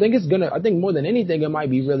 So I think I think more than anything, it might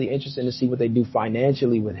be really interesting to see what they do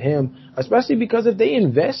financially with him, especially because if they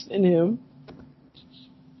invest in him,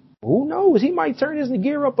 who knows? He might turn his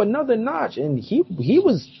gear up another notch. And he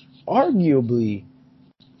was arguably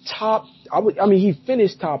he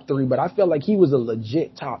finished top 3, but I felt like he was a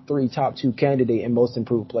legit top 3, top 2 candidate and most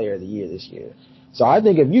improved player of the year this year. So I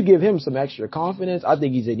think if you give him some extra confidence, I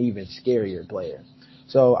think he's an even scarier player.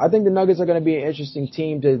 So I think the Nuggets are going to be an interesting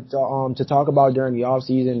team to talk about during the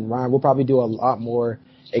offseason. Ryan, we'll probably do a lot more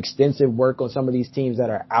extensive work on some of these teams that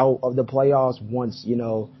are out of the playoffs once,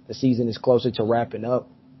 the season is closer to wrapping up.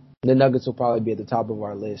 The Nuggets will probably be at the top of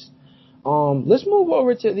our list. Let's move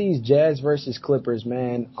over to these Jazz versus Clippers,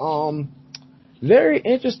 man. Very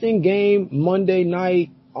interesting game Monday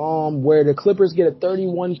night, where the Clippers get a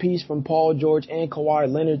 31-piece from Paul George and Kawhi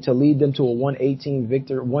Leonard to lead them to a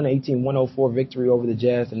 118-104 victory over the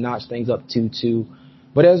Jazz to notch things up 2-2.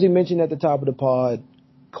 But as we mentioned at the top of the pod,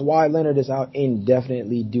 Kawhi Leonard is out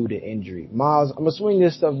indefinitely due to injury. Miles, I'm going to swing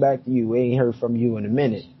this stuff back to you. We ain't heard from you in a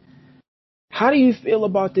minute. How do you feel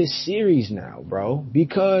about this series now, bro?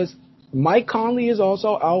 Because Mike Conley is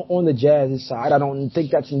also out on the Jazz's side. I don't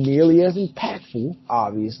think that's nearly as impactful,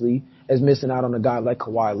 obviously, as missing out on a guy like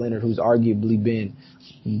Kawhi Leonard, who's arguably been,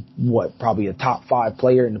 probably a top 5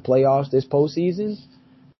 player in the playoffs this postseason.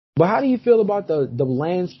 But how do you feel about the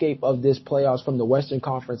landscape of this playoffs from the Western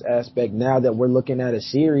Conference aspect now that we're looking at a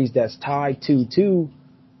series that's tied 2-2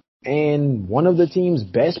 and one of the team's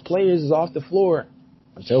best players is off the floor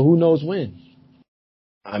until who knows when?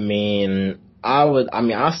 I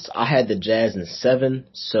had the Jazz in 7,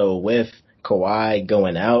 so with Kawhi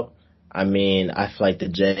going out, I feel like the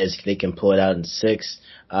Jazz, they can pull it out in 6.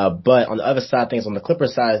 But on the other side of things, on the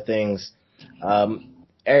Clippers side of things,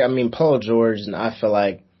 Paul George, and I feel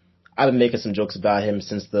like I've been making some jokes about him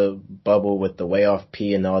since the bubble with the way off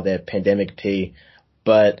P and all that pandemic P.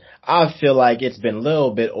 But I feel like it's been a little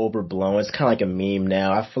bit overblown. It's kind of like a meme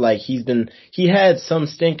now. I feel like he had some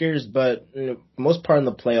stinkers, but most part in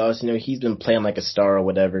the playoffs, he's been playing like a star or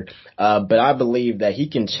whatever. But I believe that he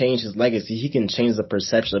can change his legacy. He can change the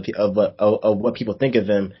perception of what people think of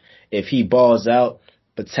him if he balls out.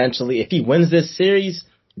 Potentially, if he wins this series,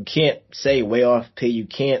 you can't say way off P. You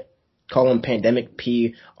can't call him pandemic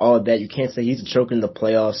P. All of that. You can't say he's a choker in the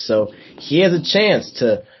playoffs. So he has a chance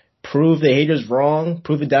to prove the haters wrong,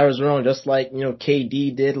 prove the doubters wrong, just like,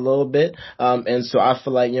 KD did a little bit. And so I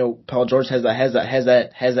feel like, Paul George has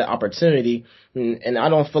that opportunity. And I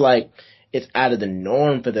don't feel like it's out of the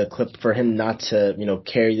norm for him not to,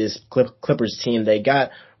 carry this Clippers team. They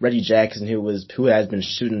got Reggie Jackson, who has been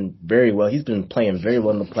shooting very well. He's been playing very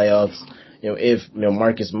well in the playoffs. If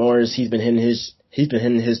Marcus Morris, he's been hitting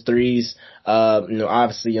his threes.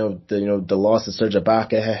 Obviously, the loss of Serge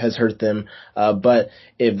Ibaka has hurt them. But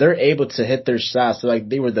if they're able to hit their shots, so like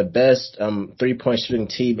they were the best 3-point shooting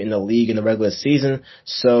team in the league in the regular season.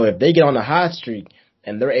 So if they get on a hot streak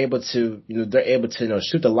and they're able to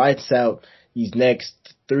shoot the lights out these next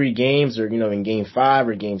 3 games, or in Game 5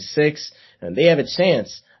 or Game 6, and they have a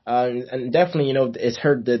chance. And definitely, it's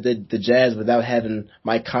hurt the Jazz without having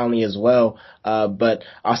Mike Conley as well. But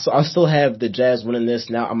I still have the Jazz winning this.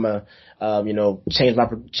 Now I'm gonna, change my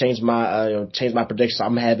prediction.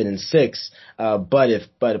 I'm gonna have it in 6. But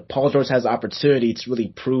if Paul George has the opportunity to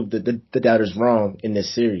really prove the doubters wrong in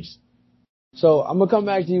this series. So I'm gonna come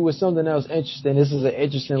back to you with something else interesting. This is an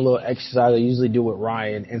interesting little exercise I usually do with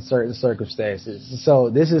Ryan in certain circumstances. So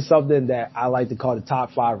this is something that I like to call the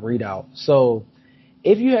top 5 readout. So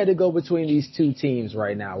if you had to go between these two teams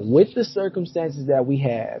right now, with the circumstances that we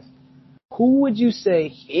have, who would you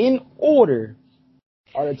say, in order,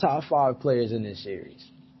 are the top 5 players in this series?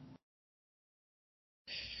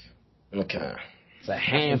 Okay. It's a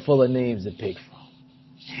handful of names to pick from.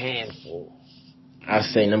 Handful. I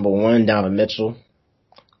say number 1, Donovan Mitchell.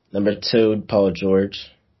 Number 2, Paul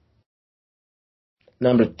George.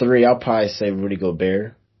 Number 3, I'll probably say Rudy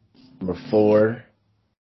Gobert. Number 4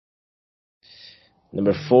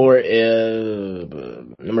 is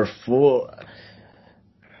number 4.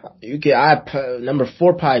 Number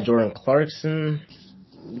 4 probably Jordan Clarkson.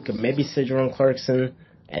 You could maybe say Jordan Clarkson,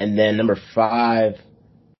 and then number 5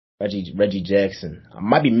 Reggie Jackson. I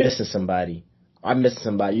might be missing somebody. I'm missing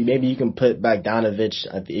somebody. Maybe you can put Bogdanovich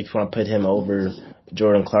if you want to put him over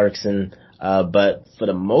Jordan Clarkson. But for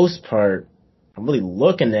the most part, I'm really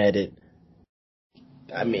looking at it.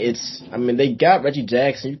 They got Reggie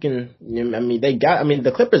Jackson.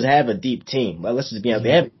 The Clippers have a deep team. Let's just be honest.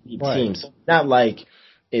 They have a deep team. So it's not like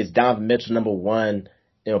it's Donovan Mitchell number 1,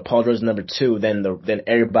 Paul George number 2, then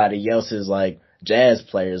everybody else is like Jazz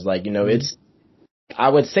players. It's, I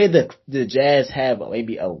would say that the Jazz have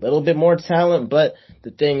maybe a little bit more talent, but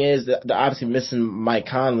the thing is that they're obviously missing Mike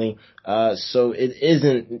Conley. So it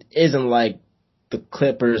isn't like the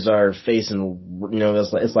Clippers are facing,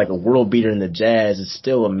 it's like a world beater in the Jazz. It's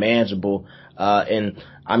still a manageable. And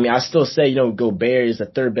I still say, Gobert is the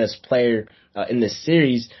 3rd best player in this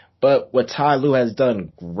series, but what Ty Lue has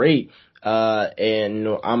done great. And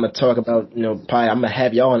I'm gonna talk about, probably I'm gonna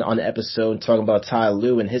have y'all on the episode talking about Ty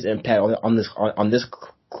Lue and his impact on this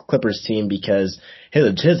Clippers team, because his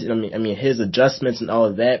adjustments and all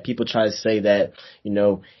of that. People try to say that,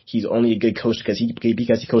 he's only a good coach because he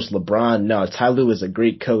coached LeBron. No, Ty Lue is a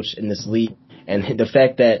great coach in this league. And the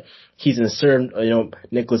fact that he's inserted,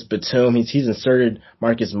 Nicholas Batum, he's inserted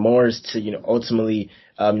Marcus Morris to, ultimately,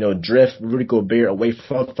 drift Rudy Gobert away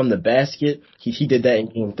from the basket. He did that in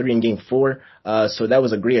Game 3 and Game 4. So that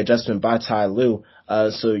was a great adjustment by Ty Lue.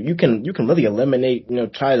 So you can really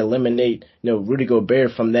try to eliminate, Rudy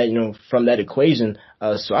Gobert from that equation.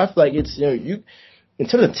 So I feel like it's, in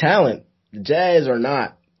terms of talent, the Jazz are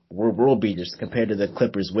not world beaters compared to the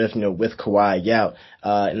Clippers with Kawhi out.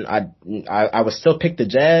 And I would still pick the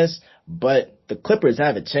Jazz, but the Clippers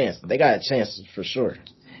have a chance. They got a chance for sure.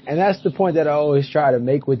 And that's the point that I always try to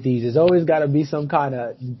make with these. There's always got to be some kind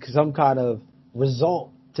of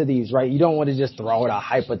result to these, right? You don't want to just throw out a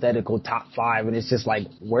hypothetical top 5 and it's just like,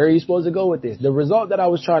 where are you supposed to go with this? The result that I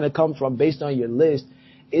was trying to come from based on your list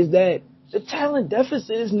is that the talent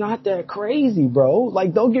deficit is not that crazy, bro.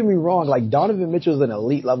 Like, don't get me wrong. Like, Donovan Mitchell's an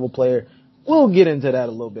elite level player. We'll get into that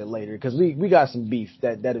a little bit later because we got some beef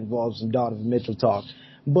that involves some Donovan Mitchell talk.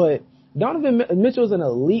 But Donovan Mitchell's an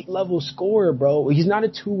elite level scorer, bro. He's not a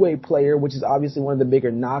two-way player, which is obviously one of the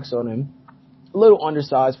bigger knocks on him. A little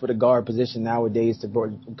undersized for the guard position nowadays,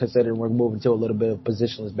 considering we're moving to a little bit of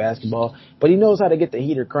positionless basketball. But he knows how to get the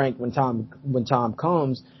heater cranked when time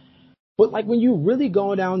comes. But like when you really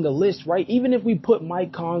go down the list, right, even if we put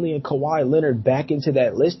Mike Conley and Kawhi Leonard back into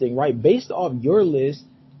that listing, right, based off your list,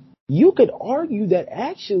 you could argue that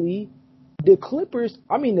actually the Clippers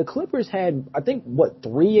had, I think,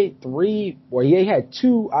 three, or they had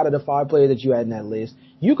 2 out of the 5 players that you had in that list.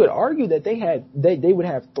 You could argue that they would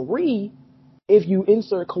have 3 if you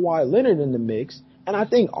insert Kawhi Leonard in the mix. And I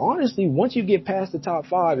think, honestly, once you get past the top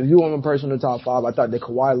 5, if you want one person in the top 5, I thought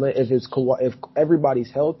that if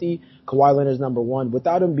everybody's healthy, Kawhi Leonard's number 1.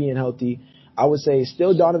 Without him being healthy, I would say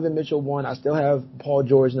still Donovan Mitchell 1. I still have Paul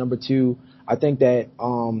George number 2. I think that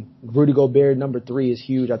Rudy Gobert number 3 is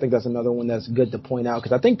huge. I think that's another one that's good to point out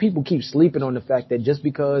because I think people keep sleeping on the fact that just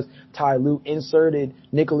because Ty Lue inserted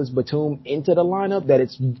Nicholas Batum into the lineup, that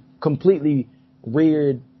it's completely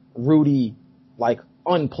reared Rudy like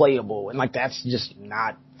unplayable, and like that's just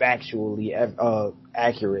not factually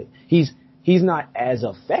accurate. He's not as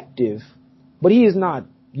effective, but he is not.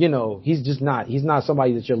 He's not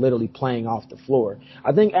somebody that you're literally playing off the floor.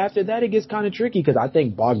 I think after that, it gets kind of tricky because I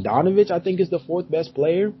think Bogdanovich, is the 4th best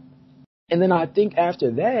player. And then I think after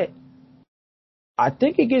that, I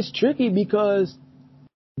think it gets tricky because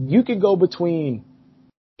you could go between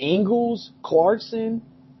Ingles, Clarkson.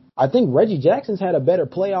 I think Reggie Jackson's had a better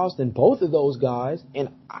playoffs than both of those guys. And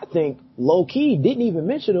I think low key, didn't even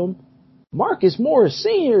mention him, Marcus Morris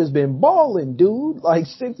Sr. has been balling, dude, like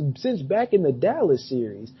since back in the Dallas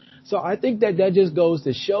series. So I think that just goes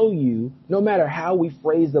to show you, no matter how we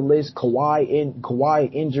phrase the list,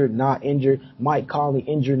 Kawhi injured, not injured, Mike Conley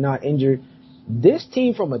injured, not injured, these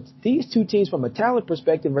two teams from a talent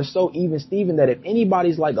perspective are so even that if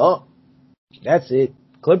anybody's like, oh, that's it,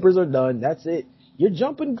 Clippers are done, that's it, you're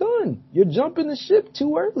jumping gun. You're jumping the ship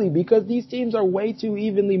too early because these teams are way too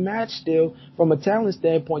evenly matched still from a talent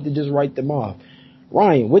standpoint to just write them off.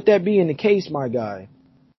 Ryan, with that being the case, my guy,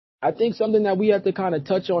 I think something that we have to kind of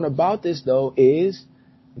touch on about this, though, is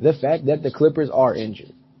the fact that the Clippers are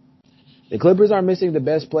injured. The Clippers are missing the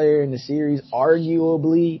best player in the series,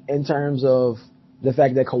 arguably, in terms of the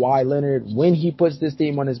fact that Kawhi Leonard, when he puts this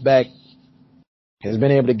team on his back, has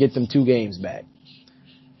been able to get them 2 games back.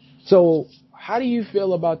 So, how do you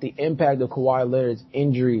feel about the impact of Kawhi Leonard's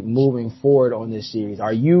injury moving forward on this series?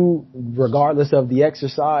 Are you, regardless of the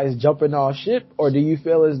exercise, jumping off ship, or do you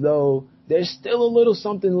feel as though there's still a little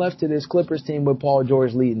something left to this Clippers team with Paul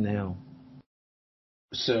George leading the helm?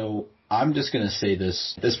 So I'm just going to say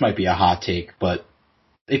this. This might be a hot take, but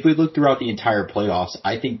if we look throughout the entire playoffs,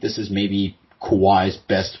 I think this is maybe Kawhi's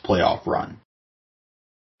best playoff run.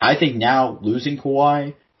 I think now losing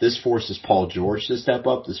Kawhi, this forces Paul George to step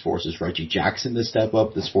up. This forces Reggie Jackson to step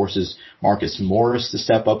up. This forces Marcus Morris to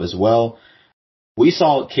step up as well. We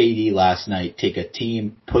saw KD last night take a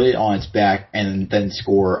team, put it on its back, and then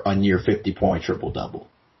score a near 50-point triple-double.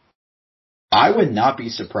 I would not be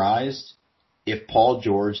surprised if Paul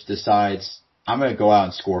George decides, I'm going to go out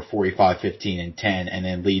and score 45, 15, and 10, and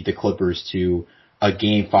then lead the Clippers to a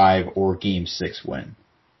Game 5 or Game 6 win.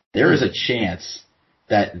 There is a chance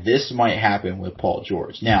that this might happen with Paul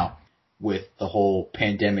George. Now, with the whole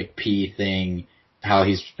pandemic P thing, how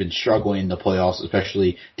he's been struggling in the playoffs,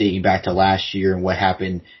 especially dating back to last year and what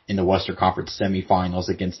happened in the Western Conference semifinals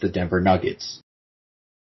against the Denver Nuggets.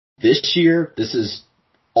 This year, this is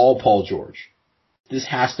all Paul George. This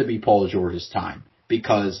has to be Paul George's time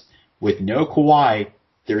because with no Kawhi,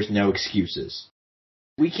 there's no excuses.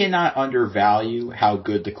 We cannot undervalue how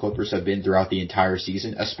good the Clippers have been throughout the entire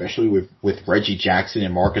season, especially with Reggie Jackson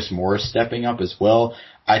and Marcus Morris stepping up as well.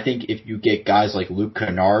 I think if you get guys like Luke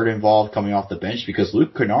Kennard involved coming off the bench, because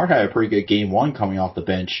Luke Kennard had a pretty good game 1 coming off the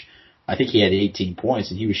bench. I think he had 18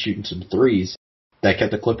 points and he was shooting some threes that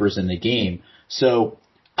kept the Clippers in the game. So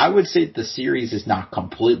I would say the series is not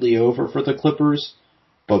completely over for the Clippers,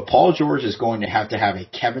 but Paul George is going to have a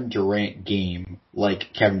Kevin Durant game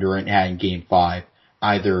like Kevin Durant had in Game 5.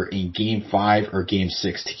 Either in Game 5 or Game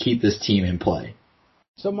 6 to keep this team in play.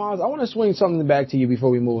 So, Miles, I want to swing something back to you before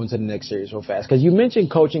we move into the next series real fast. Because you mentioned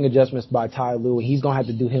coaching adjustments by Ty Lue, and he's going to have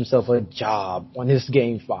to do himself a job on his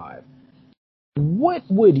Game 5. What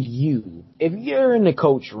would you, if you're in the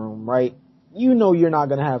coach room, right, you know you're not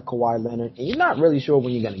going to have Kawhi Leonard, and you're not really sure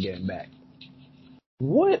when you're going to get him back.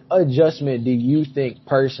 What adjustment do you think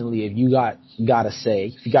personally, if you got to say,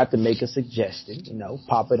 if you got to make a suggestion,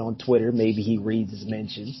 pop it on Twitter, maybe he reads his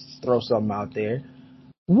mentions, throw something out there.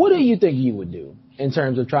 What do you think you would do in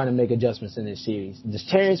terms of trying to make adjustments in this series? Does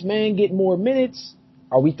Terrence Mann get more minutes?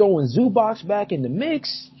 Are we throwing Zubac back in the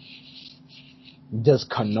mix? Does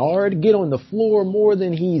Kennard get on the floor more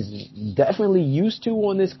than he's definitely used to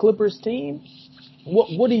on this Clippers team?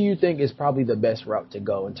 What do you think is probably the best route to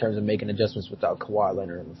go in terms of making adjustments without Kawhi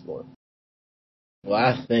Leonard on the floor? Well,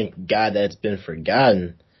 I think a guy that's been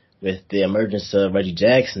forgotten with the emergence of Reggie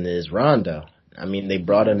Jackson is Rondo. I mean, they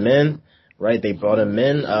brought him in, right? They brought him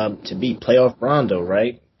in to be playoff Rondo,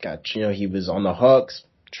 right? He was on the Hawks,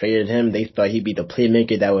 traded him. They thought he'd be the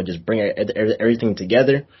playmaker that would just bring everything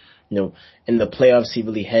together. In the playoffs, he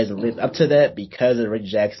really hasn't lived up to that because of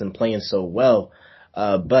Reggie Jackson playing so well.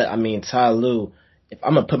 But I mean, Ty Lue, if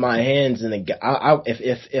I'm gonna put my hands in a guy,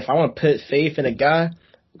 if I want to put faith in a guy,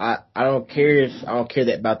 I don't care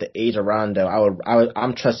that about the age of Rondo.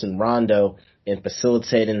 I'm trusting Rondo in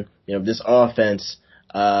facilitating, this offense,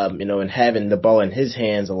 and having the ball in his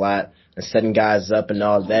hands a lot and setting guys up and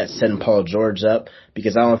all that, setting Paul George up,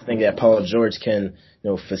 because I don't think that Paul George can,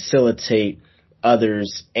 facilitate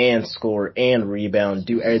others and score and rebound,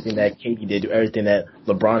 do everything that KD did, do everything that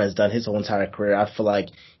LeBron has done his whole entire career. I feel like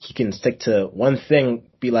he can stick to one thing,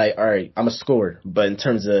 be like, all right, I'm a scorer. But in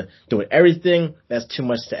terms of doing everything, that's too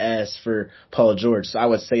much to ask for Paul George. So I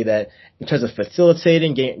would say that in terms of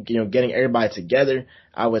facilitating, getting everybody together,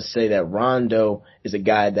 I would say that Rondo is a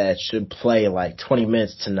guy that should play like 20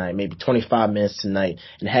 minutes tonight, maybe 25 minutes tonight,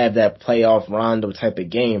 and have that playoff Rondo type of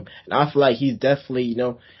game. And I feel like he's definitely,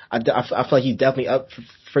 I feel like he's definitely up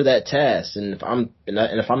for that task. And if I'm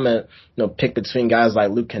gonna pick between guys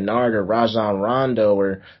like Luke Kennard or Rajon Rondo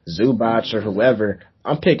or Zubac or whoever,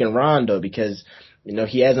 I'm picking Rondo because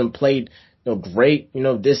he hasn't played great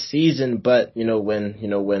this season, but when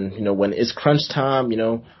it's crunch time,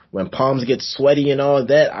 when palms get sweaty and all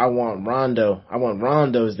that, I want Rondo. I want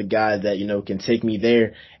Rondo as the guy that can take me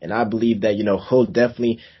there, and I believe that he'll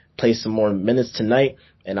definitely play some more minutes tonight.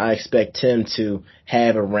 And I expect him to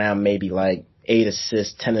have around maybe like 8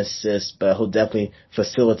 assists, 10 assists, but he'll definitely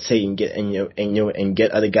facilitate and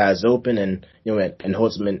get other guys open and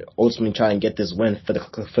ultimately try and get this win for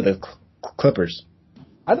the Clippers.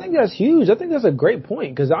 I think that's huge. I think that's a great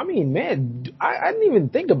point because I mean, man, I didn't even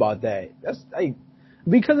think about that. That's like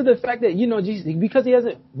because of the fact that because he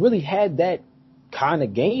hasn't really had that kind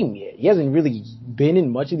of game yet. He hasn't really been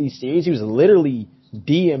in much of these series. He was literally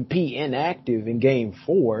DMP inactive in game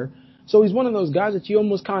 4. So he's one of those guys that you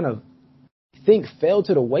almost kind of think fell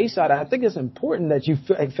to the wayside. I think it's important that you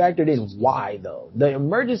factored in why, though. The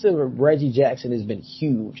emergence of Reggie Jackson has been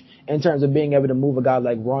huge in terms of being able to move a guy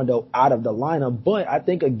like Rondo out of the lineup. But I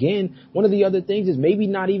think, again, one of the other things is maybe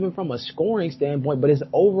not even from a scoring standpoint, but his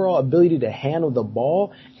overall ability to handle the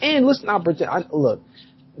ball. And let's not pretend. Look,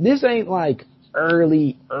 this ain't like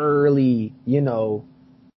early, early Rondo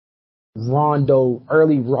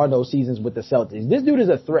seasons with the Celtics. This dude is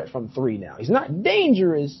a threat from 3 now. He's not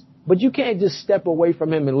dangerous, but you can't just step away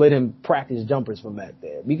from him and let him practice jumpers from back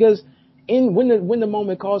there because when the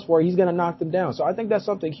moment calls for it, he's gonna knock them down. So I think that's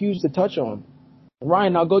something huge to touch on.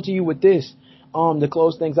 Ryan, I'll go to you with this, to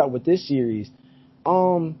close things out with this series.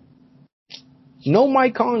 No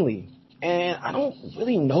Mike Conley. And I don't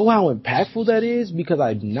really know how impactful that is because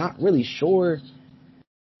I'm not really sure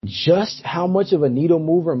just how much of a needle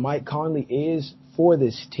mover Mike Conley is for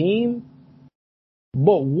this team.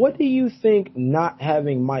 But what do you think not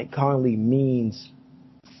having Mike Conley means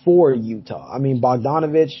for Utah? I mean,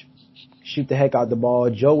 Bogdanovich, shoot the heck out the ball.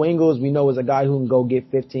 Joe Ingles, we know, is a guy who can go get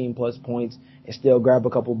 15 plus points and still grab a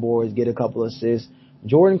couple boards, get a couple assists.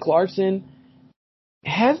 Jordan Clarkson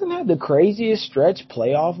hasn't had the craziest stretch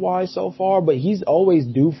playoff wise so far, but he's always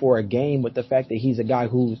due for a game with the fact that he's a guy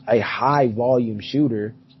who's a high volume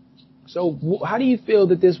shooter. So how do you feel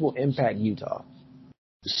that this will impact Utah?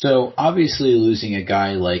 So obviously losing a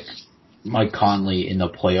guy like Mike Conley in the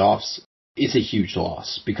playoffs is a huge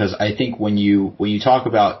loss because I think when you talk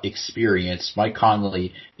about experience, Mike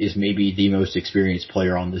Conley is maybe the most experienced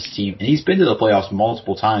player on this team, and he's been to the playoffs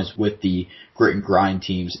multiple times with the grit and grind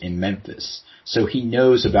teams in Memphis. So he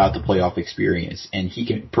knows about the playoff experience, and he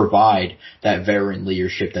can provide that veteran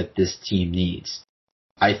leadership that this team needs.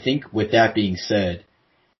 I think with that being said,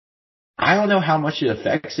 I don't know how much it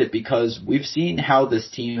affects it because we've seen how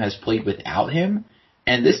this team has played without him,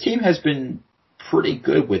 and this team has been pretty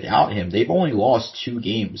good without him. They've only lost 2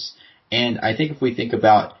 games, and I think if we think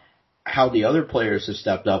about how the other players have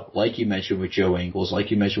stepped up, like you mentioned with Joe Ingles,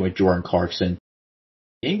 like you mentioned with Jordan Clarkson,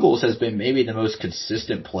 Ingles has been maybe the most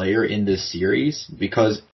consistent player in this series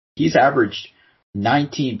because he's averaged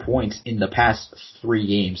 19 points in the past 3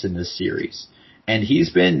 games in this series. And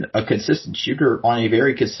he's been a consistent shooter on a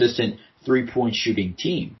very consistent 3-point shooting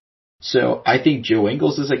team. So I think Joe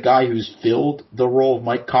Ingles is a guy who's filled the role of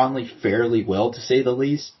Mike Conley fairly well, to say the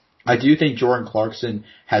least. I do think Jordan Clarkson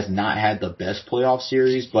has not had the best playoff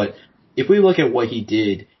series, but if we look at what he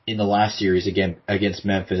did in the last series against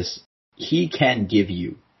Memphis, he can give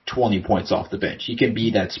you 20 points off the bench. He can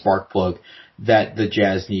be that spark plug that the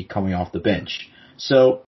Jazz need coming off the bench.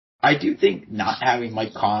 So I do think not having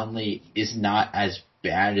Mike Conley is not as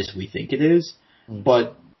bad as we think it is,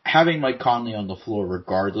 but having Mike Conley on the floor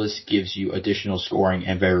regardless gives you additional scoring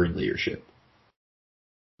and veteran leadership.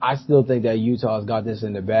 I still think that Utah's got this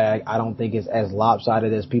in the bag. I don't think it's as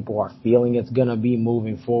lopsided as people are feeling it's going to be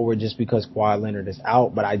moving forward just because Kawhi Leonard is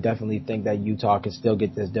out. But I definitely think that Utah can still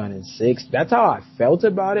get this done in 6. That's how I felt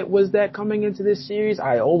about it, was that coming into this series.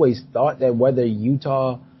 I always thought that whether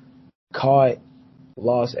Utah caught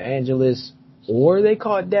Los Angeles or they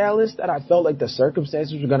caught Dallas, that I felt like the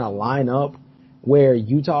circumstances were going to line up where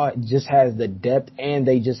Utah just has the depth and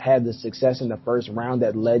they just had the success in the first round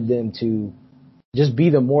that led them to just be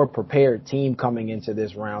the more prepared team coming into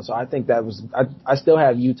this round. So I think I still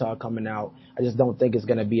have Utah coming out. I just don't think it's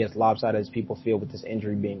going to be as lopsided as people feel with this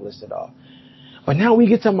injury being listed off. But now we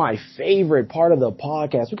get to my favorite part of the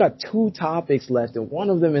podcast. We got 2 topics left, and one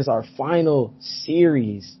of them is our final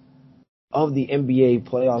series of the NBA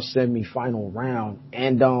playoff semifinal round.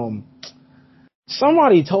 And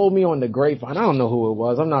somebody told me on the grapevine, I don't know who it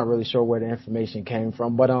was, I'm not really sure where the information came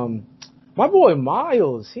from, but my boy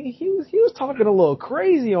Miles, he was talking a little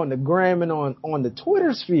crazy on the gram and on the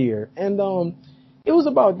Twitter sphere, and it was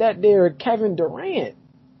about that there Kevin Durant,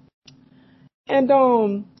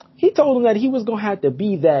 and he told him that he was gonna have to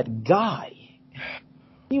be that guy,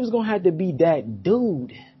 he was gonna have to be that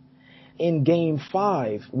dude in Game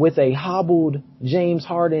 5 with a hobbled James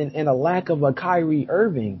Harden and a lack of a Kyrie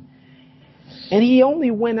Irving, and he only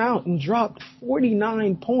went out and dropped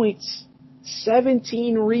 49 points.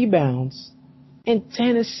 17 rebounds, and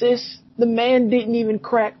 10 assists. The man didn't even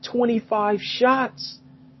crack 25 shots.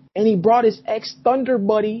 And he brought his ex-Thunder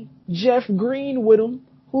buddy, Jeff Green, with him,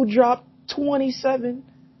 who dropped 27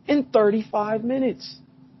 in 35 minutes.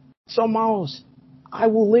 So, Miles, I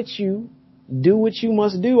will let you do what you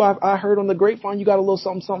must do. I heard on the grapevine you got a little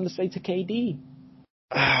something to say to KD.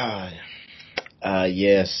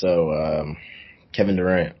 Yeah, so Kevin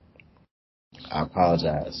Durant, I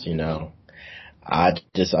apologize,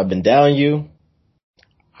 I've been down on you.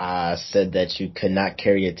 I said that you could not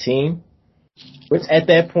carry a team, which at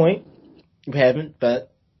that point you haven't,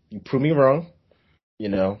 but you proved me wrong.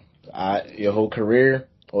 Your whole career,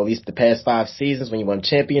 or at least the past 5 seasons when you won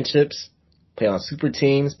championships, played on super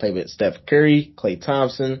teams, played with Steph Curry, Klay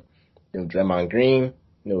Thompson, Draymond Green,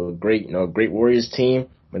 a great Warriors team,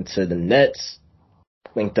 went to the Nets,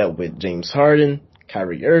 linked up with James Harden,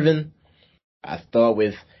 Kyrie Irving. I thought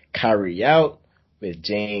with Kyrie out, with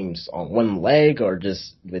James on one leg, or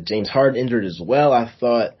just with James Harden injured as well, I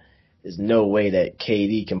thought there's no way that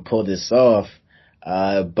KD can pull this off.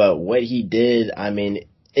 But what he did,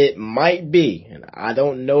 it might be, and I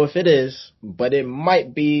don't know if it is, but it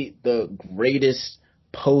might be the greatest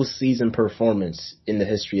postseason performance in the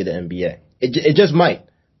history of the NBA. It just might.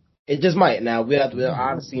 It just might. Now we have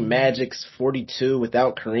obviously Magic's 42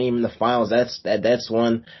 without Kareem in the finals. That's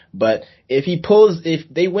one. But if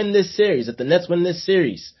they win this series, if the Nets win this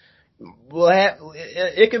series,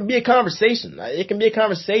 it could be a conversation. It can be a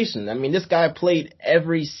conversation. This guy played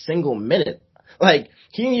every single minute.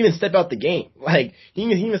 He didn't even step out the game. He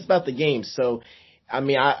didn't even step out the game. So,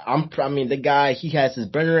 the guy, he has his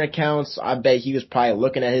burner accounts. So I bet he was probably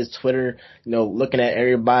looking at his Twitter, looking at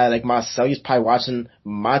everybody like myself. He's probably watching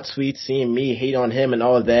my tweets, seeing me hate on him and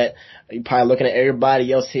all of that. He probably looking at everybody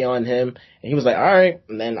else hate on him. And he was like, all right.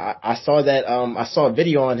 And then I saw that, I saw a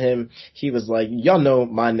video on him. He was like, y'all know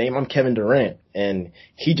my name. I'm Kevin Durant. And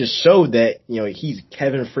he just showed that, he's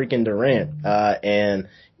Kevin freaking Durant. And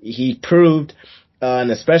he proved,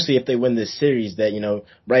 and especially if they win this series, that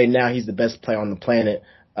right now he's the best player on the planet.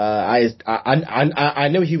 I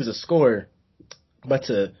knew he was a scorer, but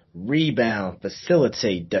to rebound,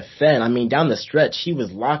 facilitate, defend, down the stretch, he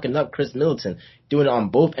was locking up Chris Middleton, doing it on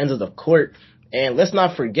both ends of the court. And let's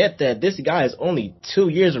not forget that this guy is only 2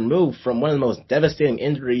 years removed from one of the most devastating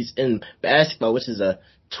injuries in basketball, which is a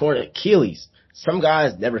torn Achilles. Some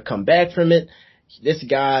guys never come back from it. This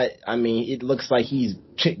guy, it looks like he's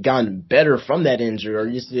gotten better from that injury,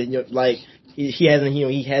 or just, he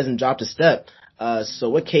hasn't dropped a step. So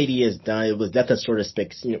what KD has done, it was nothing short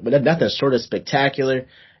of spectacular.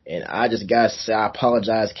 And I just gotta say, I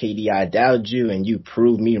apologize, KD. I doubted you, and you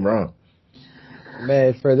proved me wrong.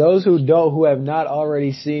 Man, for those who have not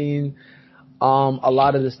already seen a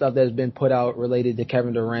lot of the stuff that's been put out related to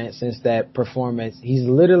Kevin Durant since that performance, he's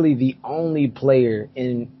literally the only player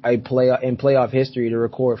in playoff history to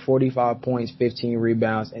record 45 points, 15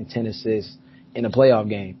 rebounds, and 10 assists in a playoff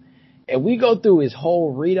game. And we go through his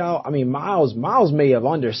whole readout. Miles may have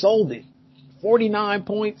undersold it. 49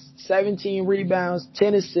 points, 17 rebounds,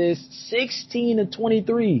 10 assists, 16 and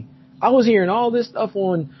 23. I was hearing all this stuff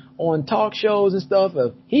on talk shows and stuff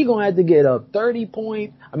of he gonna have to get up 30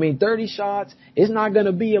 shots. It's not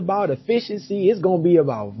gonna be about efficiency. It's gonna be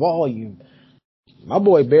about volume. My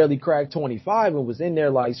boy barely cracked 25 and was in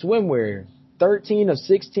there like swimwear. 13 of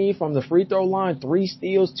 16 from the free throw line, 3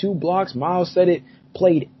 steals, 2 blocks. Miles said it,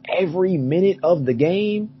 played every minute of the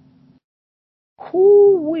game.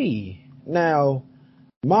 Whoo-wee. Now,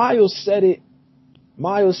 Miles said it,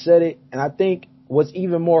 and I think what's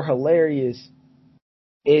even more hilarious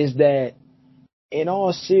is that, in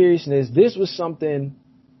all seriousness, this was something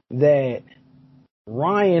that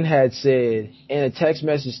Ryan had said in a text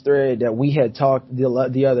message thread that we had talked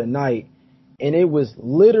the other night, and it was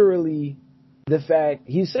literally the fact,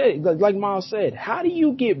 he said, like Miles said, how do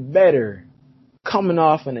you get better coming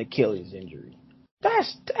off an Achilles injury?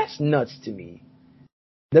 That's nuts to me.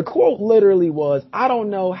 The quote literally was, I don't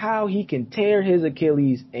know how he can tear his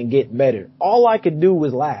Achilles and get better. All I could do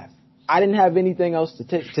was laugh. I didn't have anything else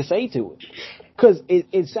to say to it. Because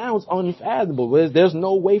it sounds unfathomable. There's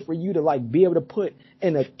no way for you to be able to put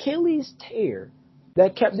an Achilles tear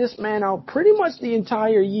that kept this man out pretty much the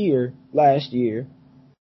entire year last year.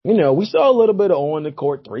 You know, we saw a little bit of on the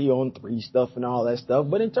court 3-on-3 stuff and all that stuff.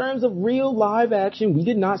 But in terms of real live action, we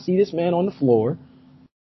did not see this man on the floor.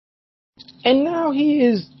 And now he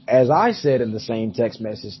is, as I said in the same text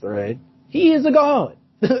message thread, he is a god.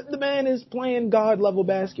 The man is playing god level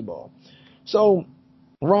basketball. So,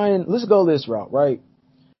 Ryan, let's go this route, right?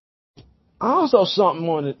 I also saw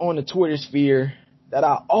something on the Twitter sphere that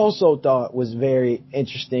I also thought was very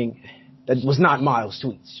interesting. That was not Miles'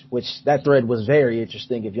 tweets, which that thread was very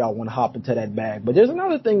interesting if y'all want to hop into that bag. But there's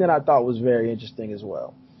another thing that I thought was very interesting as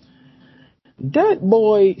well. That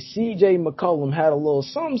boy, CJ McCollum, had a little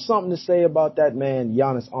something to say about that man,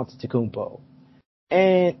 Giannis Antetokounmpo.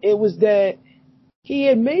 And it was that he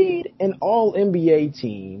had made an All-NBA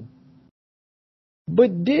team,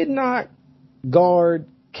 but did not guard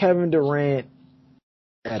Kevin Durant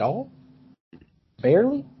at all.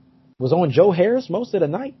 Barely. Was on Joe Harris most of the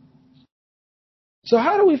night. So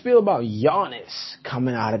how do we feel about Giannis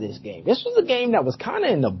coming out of this game? This was a game that was kind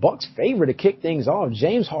of in the Bucks' favor to kick things off.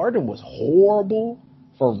 James Harden was horrible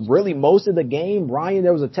for really most of the game. Ryan,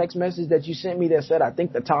 there was a text message that you sent me that said, I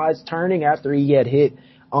think the tide's turning after he had hit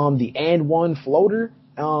the and one floater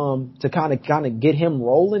to kind of get him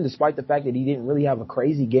rolling, despite the fact that he didn't really have a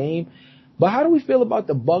crazy game. But how do we feel about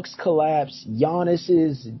the Bucks' collapse,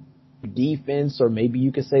 Giannis's defense, or maybe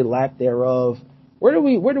you could say lack thereof? Where do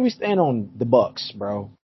we stand on the Bucks,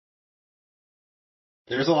 bro?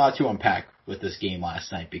 There's a lot to unpack with this game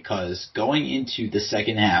last night because going into the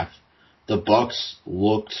second half, the Bucks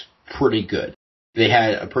looked pretty good. They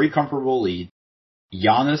had a pretty comfortable lead.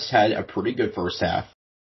 Giannis had a pretty good first half.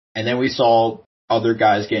 And then we saw other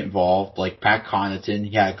guys get involved, like Pat Connaughton.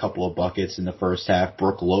 He had a couple of buckets in the first half.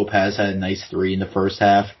 Brook Lopez had a nice 3 in the first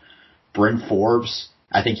half. Bryn Forbes,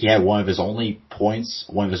 I think he had one of his only points,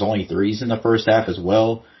 one of his only 3s in the first half as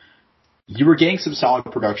well. You were getting some solid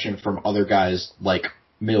production from other guys like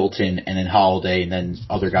Middleton and then Holiday and then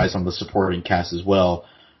other guys on the supporting cast as well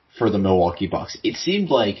for the Milwaukee Bucks. It seemed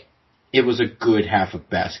like it was a good half of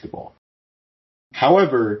basketball.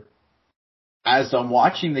 However, as I'm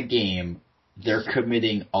watching the game, they're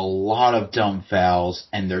committing a lot of dumb fouls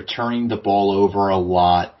and they're turning the ball over a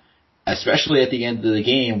lot, especially at the end of the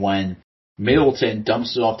game when Middleton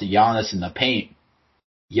dumps it off to Giannis in the paint.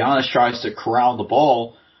 Giannis tries to corral the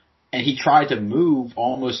ball, and he tried to move,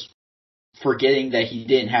 almost forgetting that he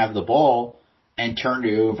didn't have the ball, and turned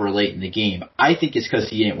it over late in the game. I think it's because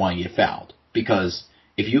he didn't want to get fouled. Because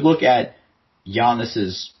if you look at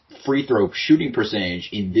Giannis's free throw shooting percentage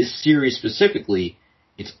in this series specifically,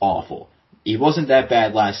 it's awful. He wasn't that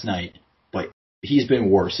bad last night, but he's been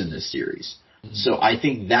worse in this series. So I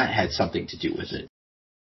think that had something to do with it.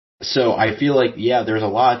 So I feel like, yeah, there's a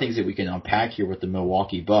lot of things that we can unpack here with the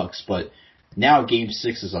Milwaukee Bucks, but now Game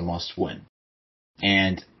 6 is a must-win.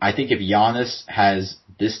 And I think if Giannis has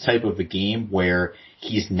this type of a game where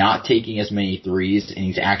he's not taking as many threes and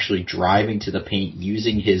he's actually driving to the paint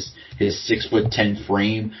using his 6'10"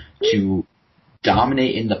 frame to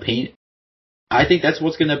dominate in the paint, I think that's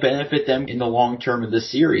what's going to benefit them in the long term of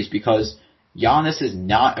this series because Giannis is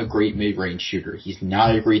not a great mid-range shooter. He's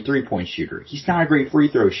not a great three-point shooter. He's not a great free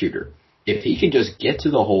throw shooter. If he can just get to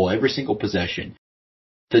the hole every single possession,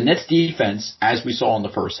 the Nets defense, as we saw in the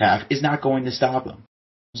first half, is not going to stop him.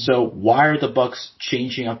 So why are the Bucks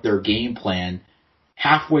changing up their game plan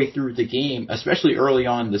halfway through the game, especially early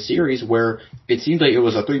on in the series where it seemed like it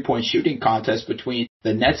was a three-point shooting contest between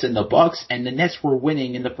the Nets and the Bucks, and the Nets were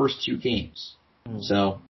winning in the first 2 games.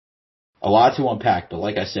 So a lot to unpack, but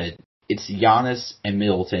like I said, it's Giannis and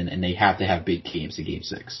Middleton, and they have to have big games in Game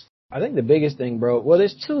 6. I think the biggest thing, bro. Well,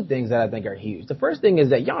 there's two things that I think are huge. The first thing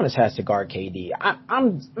is that Giannis has to guard KD.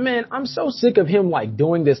 I'm so sick of him like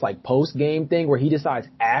doing this like post game thing where he decides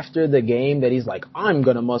after the game that he's like, I'm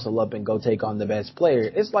gonna muscle up and go take on the best player.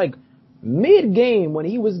 It's like mid game when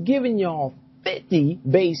he was giving y'all 50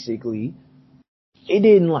 basically. It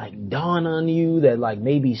didn't like dawn on you that like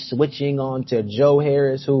maybe switching on to Joe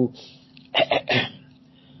Harris, who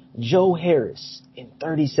Joe Harris in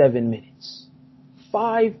 37 minutes.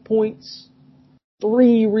 5 points,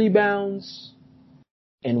 3 rebounds,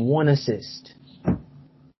 and 1 assist.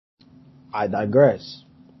 I digress.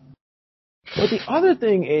 But the other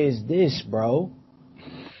thing is this, bro.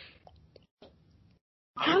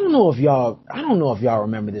 I don't know if y'all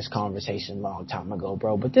remember this conversation a long time ago,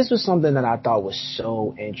 bro, but this was something that I thought was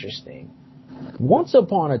so interesting. Once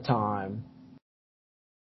upon a time,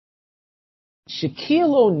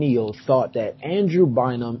 Shaquille O'Neal thought that Andrew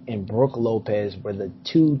Bynum and Brook Lopez were the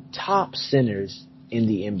 2 top centers in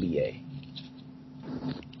the NBA.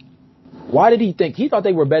 Why did he think? He thought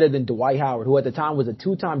they were better than Dwight Howard, who at the time was a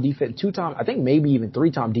 2-time, I think maybe even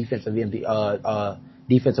 3-time defensive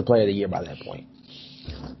player of the year by that point.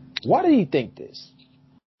 Why did he think this?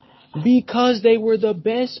 Because they were the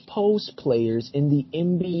best post players in the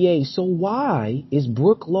NBA. So why is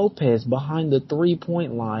Brook Lopez behind the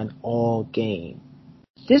 3-point line all game?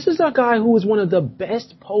 This is a guy who was one of the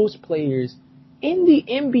best post players in the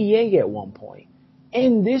NBA at one point.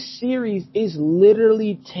 And this series is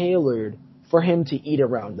literally tailored for him to eat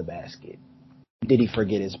around the basket. Did he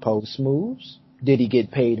forget his post moves? Did he get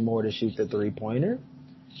paid more to shoot the 3-pointer?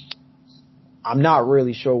 I'm not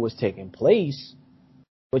really sure what's taking place.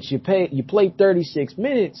 But you played 36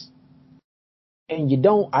 minutes and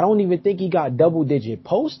I don't even think he got double-digit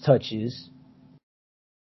post touches.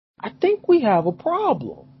 I think we have a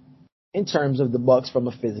problem in terms of the Bucks from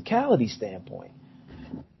a physicality standpoint.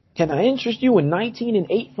 Can I interest you in 19 and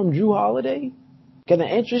 8 from Jrue Holiday? Can I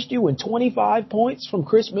interest you in 25 points from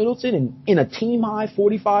Chris Middleton in a team-high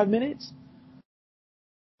 45 minutes?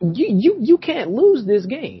 You can't lose this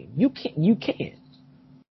game. You can't.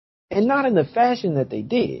 And not in the fashion that they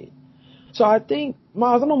did. So I think,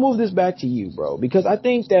 Miles, I'm going to move this back to you, bro, because I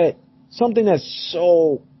think that something that's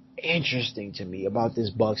so interesting to me about this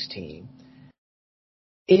Bucks team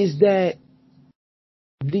is that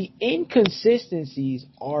the inconsistencies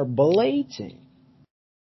are blatant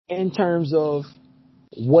in terms of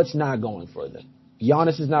what's not going for them.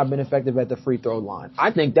 Giannis has not been effective at the free throw line.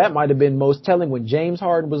 I think that might have been most telling when James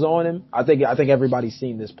Harden was on him. I think everybody's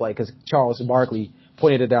seen this play because Charles Barkley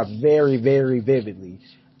pointed it out very, very vividly.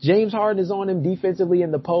 James Harden is on him defensively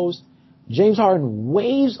in the post. James Harden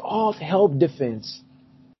waves off help defense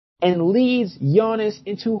and leads Giannis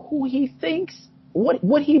into who he thinks,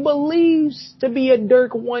 what he believes to be a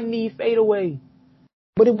Dirk one-knee fadeaway.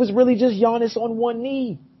 But it was really just Giannis on one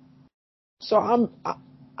knee. So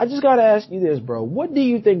I just got to ask you this, bro. What do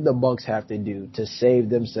you think the Bucks have to do to save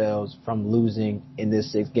themselves from losing in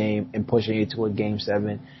this 6th game and pushing it to a Game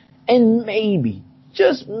 7 and maybe,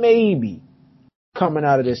 just maybe, coming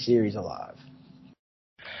out of this series alive?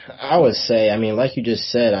 I would say, I mean, like you just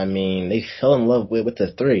said, I mean, they fell in love with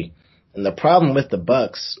the 3. And the problem with the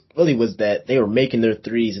Bucks really was that they were making their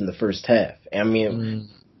 3s in the first half. I mean,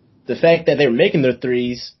 the fact that they were making their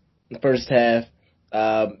 3s in the first half,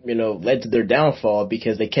 led to their downfall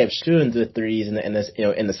because they kept shooting the 3s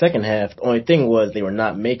in the second half. The only thing was they were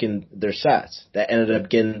not making their shots. That ended up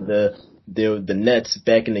getting the Nets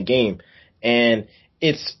back in the game. And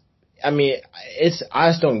I just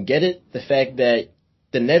don't get it. The fact that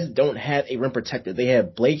the Nets don't have a rim protector. They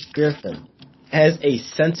have Blake Griffin as a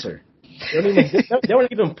center. They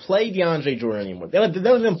don't even play DeAndre Jordan anymore. They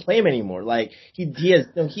don't even play him anymore. Like he has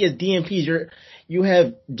DNPs. You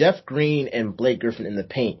have Jeff Green and Blake Griffin in the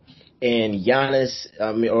paint, and Giannis.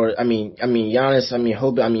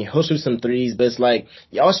 He'll shoot some 3s, but it's like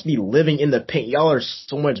y'all should be living in the paint. Y'all are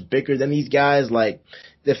so much bigger than these guys. Like,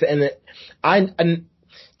 and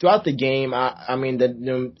throughout the game,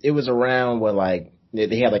 it was around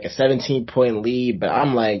they had like a 17-point lead, but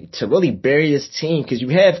I'm like, to really bury this team, because you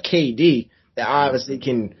have KD that obviously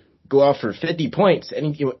can go out for 50 points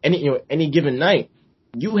any given night.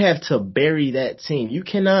 You have to bury that team. You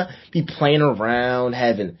cannot be playing around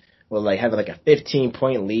having a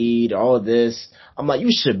 15-point lead, all of this. I'm like,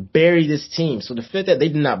 you should bury this team. So the fact that they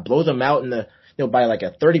did not blow them out by like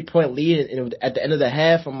a 30-point lead at the end of the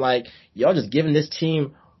half, I'm like, y'all just giving this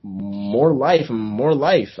team more life.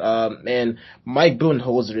 And Mike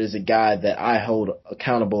Budenholzer is a guy that I hold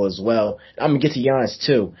accountable as well. I'm going to get to Giannis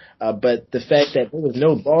too. But the fact that there was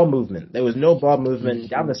no ball movement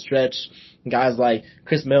down the stretch, guys like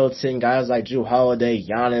Chris Middleton, guys like Jrue Holiday,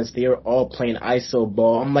 Giannis, they were all playing ISO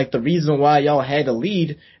ball. I'm like, the reason why y'all had to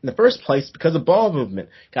lead in the first place because of ball movement.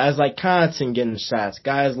 Guys like Connaughton getting shots,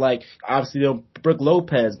 guys like obviously Brook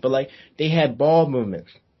Lopez, but like they had ball movement.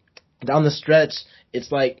 Down the stretch,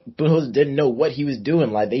 it's like Budenholzer didn't know what he was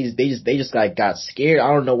doing. Like they just like got scared. I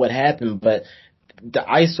don't know what happened, but the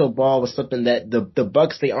ISO ball was something that the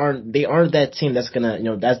Bucks they aren't that team that's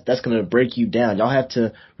gonna that's gonna break you down. Y'all have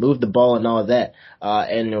to move the ball and all of that.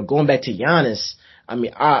 And going back to Giannis,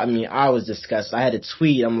 I was disgusted. I had a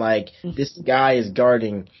tweet. I'm like, this guy is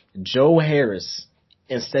guarding Joe Harris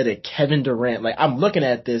instead of Kevin Durant. Like I'm looking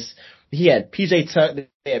at this. He had PJ Tucker.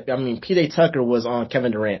 PJ Tucker was on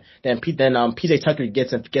Kevin Durant. Then PJ Tucker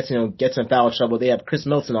gets in foul trouble. They have Chris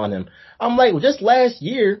Middleton on him. I'm like, well, just last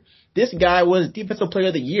year, this guy was Defensive Player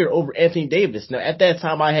of the Year over Anthony Davis. Now, at that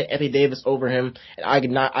time, I had Anthony Davis over him,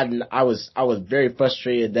 and I was very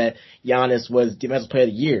frustrated that Giannis was Defensive Player of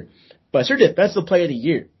the Year. But you're Defensive Player of the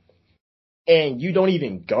Year, and you don't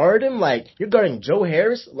even guard him. Like you're guarding Joe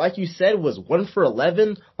Harris, like you said, was 1 for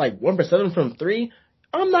 11, like 1 for 7 from 3.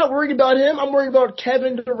 I'm not worried about him. I'm worried about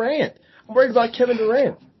Kevin Durant.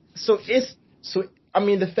 So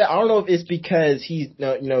the fact, I don't know if it's because he's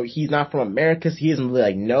he's not from America, so he isn't really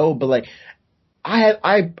like no, but like I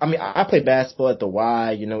play basketball at the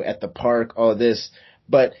Y, at the park, all this.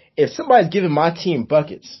 But if somebody's giving my team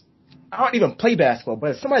buckets, I don't even play basketball,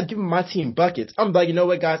 but if somebody's giving my team buckets, I'm like, you know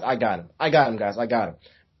what, guys, I got him. Guys, I got him.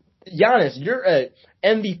 Giannis, you're a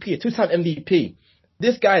MVP, a 2-time MVP.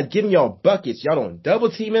 This guy is giving y'all buckets. Y'all don't double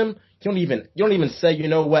team him. You don't even say, you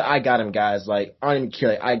know what, I got him, guys. Like, I don't even care.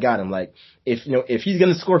 Like, I got him. Like, if he's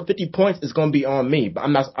gonna score 50 points, it's gonna be on me. But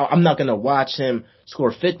I'm not gonna watch him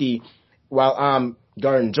score 50 while I'm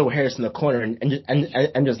guarding Joe Harris in the corner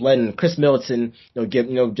and just letting Chris Middleton,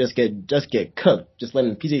 just get cooked. Just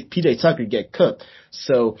letting PJ Tucker get cooked.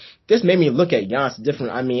 So this made me look at Giannis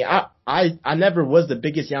different. I mean, I never was the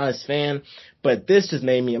biggest Giannis fan, but this just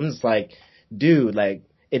made me. I'm just like, dude, like,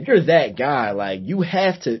 if you're that guy, like, you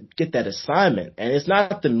have to get that assignment. And it's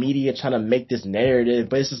not the media trying to make this narrative,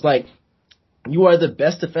 but it's just like, you are the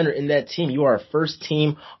best defender in that team. You are a first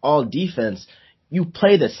team all defense. You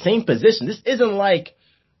play the same position. This isn't like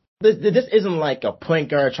a point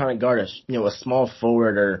guard trying to guard a small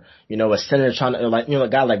forward or, a center trying to, a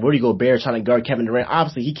guy like Rudy Gobert trying to guard Kevin Durant.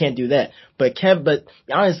 Obviously he can't do that. But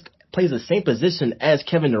Giannis plays the same position as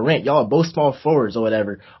Kevin Durant. Y'all are both small forwards or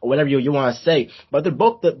whatever you want to say. But they're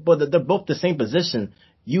both the same position.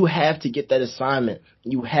 You have to get that assignment.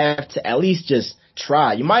 You have to at least just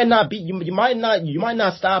try. You might not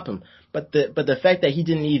stop him. But the fact that he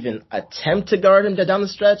didn't even attempt to guard him down the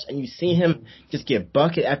stretch, and you see him just get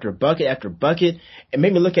bucket after bucket after bucket, it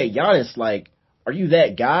made me look at Giannis like, are you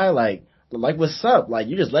that guy? Like what's up? Like,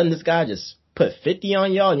 you're just letting this guy just put 50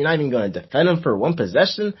 on y'all, and you're not even going to defend him for one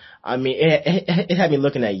possession? I mean, it had me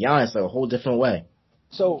looking at Giannis a whole different way.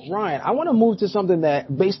 So, Ryan, I want to move to something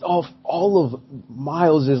that, based off all of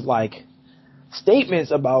Miles's,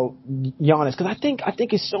 statements about Giannis, because I think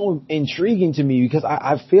it's so intriguing to me, because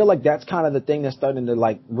I feel like that's kind of the thing that's starting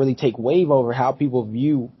to, really take wave over how people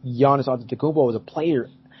view Giannis Antetokounmpo as a player.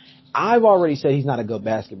 I've already said he's not a good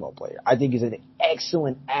basketball player. I think he's an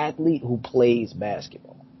excellent athlete who plays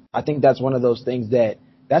basketball. I think that's one of those things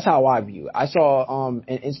that's how I view it. I saw an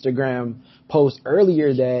Instagram post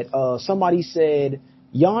earlier that somebody said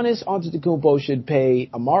Giannis Antetokounmpo should pay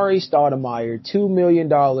Amari Stoudemire $2 million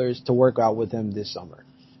to work out with him this summer.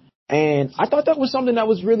 And I thought that was something that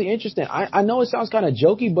was really interesting. I know it sounds kind of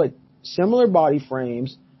jokey, but similar body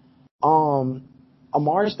frames. Amari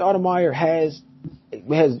Stoudemire has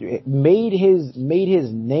made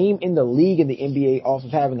his name in the league in the NBA off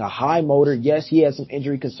of having a high motor. Yes, he had some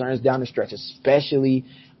injury concerns down the stretch, especially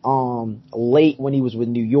late when he was with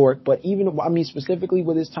New York. But specifically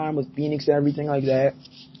with his time with Phoenix and everything like that,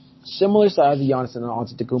 similar size to Giannis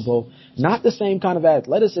Antetokounmpo, not the same kind of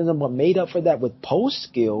athleticism, but made up for that with post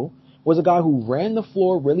skill. Was a guy who ran the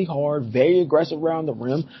floor really hard, very aggressive around the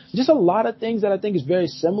rim. Just a lot of things that I think is very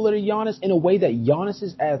similar to Giannis, in a way that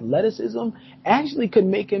Giannis's athleticism actually could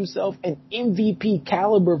make himself an MVP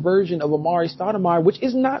caliber version of Amari Stoudemire, which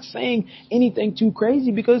is not saying anything too crazy,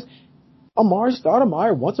 because Amari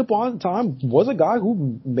Stoudemire, once upon a time, was a guy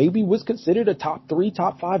who maybe was considered a top 3,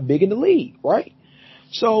 top 5 big in the league, right?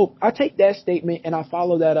 So I take that statement and I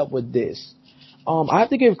follow that up with this. I have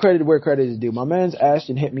to give credit where credit is due. My man's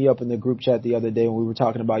Ashton hit me up in the group chat the other day when we were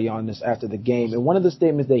talking about Giannis after the game. And one of the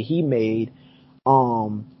statements that he made,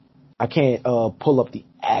 I can't pull up the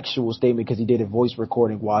actual statement because he did it voice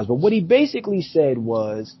recording wise, but what he basically said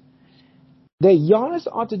was that Giannis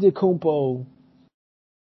Antetokounmpo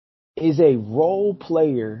is a role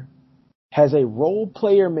player, has a role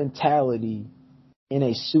player mentality in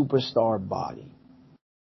a superstar body.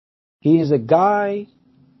 He is a guy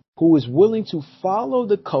who is willing to follow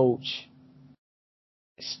the coach,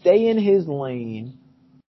 stay in his lane,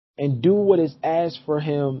 and do what is asked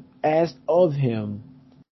of him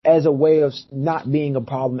as a way of not being a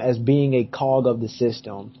problem, as being a cog of the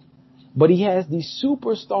system. But he has the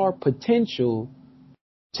superstar potential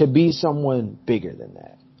to be someone bigger than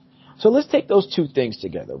that. So let's take those two things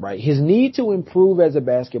together, right? His need to improve as a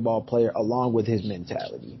basketball player along with his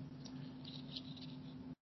mentality.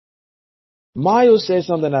 Miles said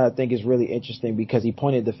something that I think is really interesting because he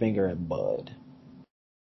pointed the finger at Bud.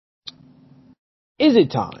 Is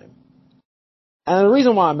it time? And the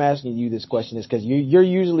reason why I'm asking you this question is because you're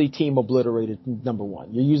usually team obliterated, number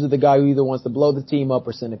one. You're usually the guy who either wants to blow the team up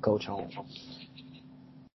or send a coach home.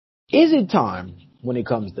 Is it time when it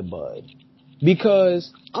comes to Bud?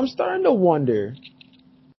 Because I'm starting to wonder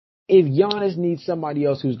if Giannis needs somebody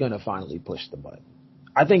else who's going to finally push the button.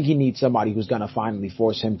 I think he needs somebody who's going to finally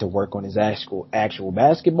force him to work on his actual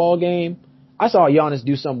basketball game. I saw Giannis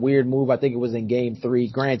do some weird move. I think it was in game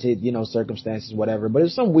 3. Granted, circumstances, whatever, but it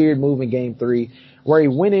was some weird move in game 3 where he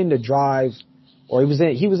went in to drive, or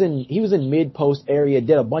he was in mid post area,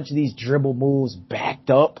 did a bunch of these dribble moves,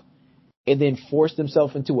 backed up, and then forced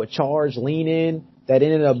himself into a charge lean in that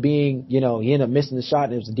ended up being, he ended up missing the shot,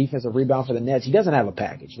 and it was a defensive rebound for the Nets. He doesn't have a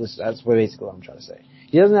package. That's basically what I'm trying to say.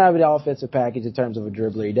 He doesn't have an offensive package in terms of a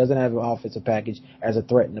dribbler. He doesn't have an offensive package as a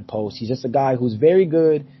threat in the post. He's just a guy who's very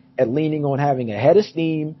good at leaning on having a head of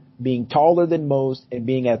steam, being taller than most, and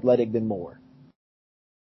being athletic than more.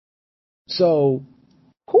 So,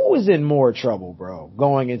 who is in more trouble, bro,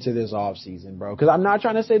 going into this offseason, bro? Because I'm not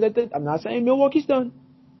trying to say I'm not saying Milwaukee's done.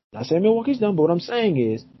 I'm not saying Milwaukee's done, but what I'm saying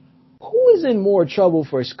is, who is in more trouble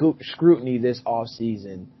for scrutiny this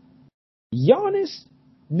offseason? Giannis,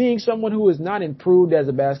 being someone who has not improved as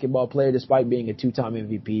a basketball player despite being a 2-time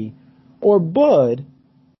MVP, or Bud,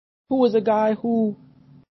 who is a guy who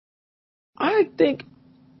I think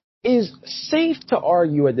is safe to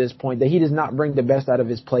argue at this point that he does not bring the best out of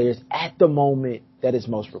his players at the moment that is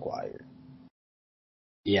most required.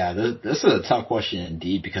 Yeah, this is a tough question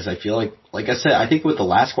indeed, because I feel like I said, I think with the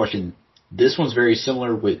last question, this one's very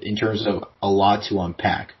similar in terms of a lot to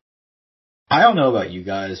unpack. I don't know about you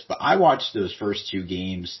guys, but I watched those first 2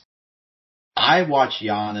 games. I watched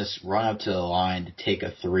Giannis run up to the line to take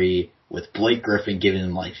a 3 with Blake Griffin giving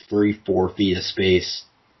him 3-4 feet of space,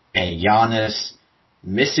 and Giannis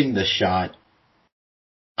missing the shot.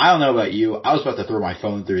 I don't know about you. I was about to throw my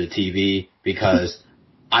phone through the TV because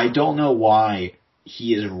I don't know why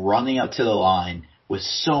he is running up to the line with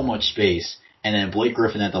so much space, and then Blake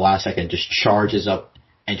Griffin at the last second just charges up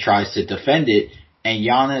and tries to defend it, and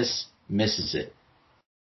Giannis misses it.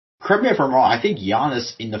 Correct me if I'm wrong, I think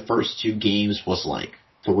Giannis in the first 2 games was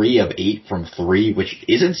 3 of 8 from 3, which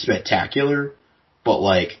isn't spectacular,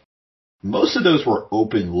 but most of those were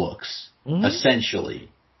open looks,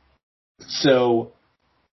 essentially. So,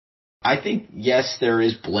 I think, yes, there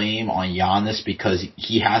is blame on Giannis because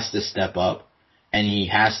he has to step up and he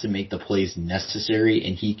has to make the plays necessary,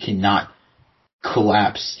 and he cannot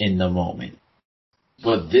collapse in the moment.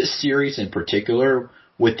 But this series in particular,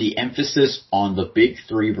 with the emphasis on the Big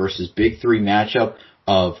 3 versus Big 3 matchup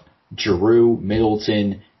of Jrue,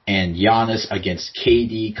 Middleton, and Giannis against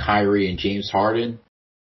KD, Kyrie, and James Harden,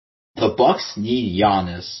 the Bucks need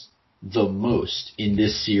Giannis the most in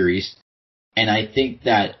this series, and I think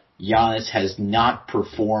that Giannis has not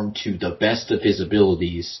performed to the best of his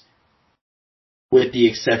abilities, with the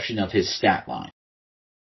exception of his stat line.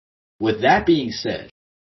 With that being said,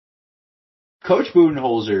 Coach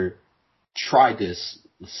Budenholzer tried this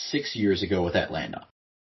 6 years ago with Atlanta.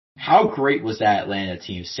 How great was that Atlanta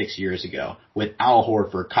team 6 years ago with Al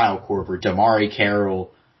Horford, Kyle Korver, Damari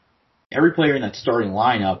Carroll? Every player in that starting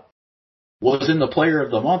lineup was in the player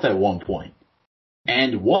of the month at one point.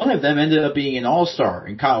 And one of them ended up being an all-star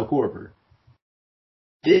in Kyle Korver.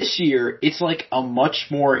 This year, it's a much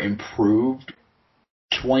more improved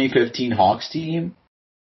 2015 Hawks team,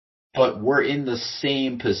 but we're in the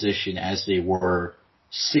same position as they were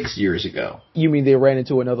 6 years ago. You mean they ran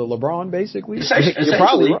into another LeBron, basically? Essentially, you're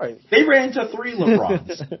probably right. They ran into 3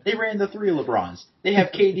 LeBrons. They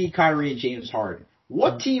have KD, Kyrie, and James Harden.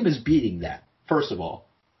 What team is beating that, first of all?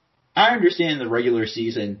 I understand in the regular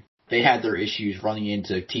season, they had their issues running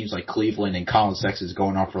into teams like Cleveland, and Colin Sexton's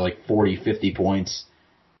going off for 40, 50 points.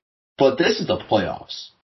 But this is the playoffs.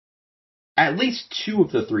 At least 2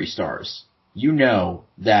 of the 3 stars,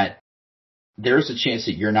 that there's a chance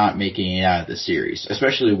that you're not making it out of the series,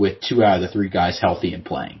 especially with 2 out of the 3 guys healthy and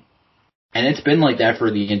playing. And it's been like that for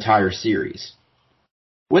the entire series.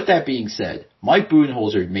 With that being said, Mike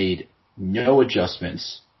Budenholzer made no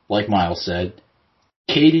adjustments, like Miles said.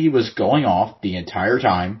 KD was going off the entire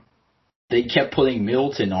time. They kept putting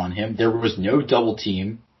Middleton on him. There was no double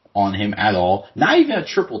team on him at all. Not even a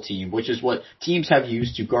triple team, which is what teams have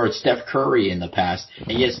used to guard Steph Curry in the past.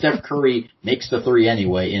 And yet Steph Curry makes the three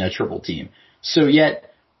anyway in a triple team. So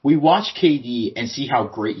yet we watch KD and see how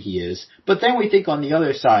great he is. But then we think on the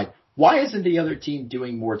other side, why isn't the other team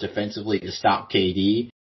doing more defensively to stop KD?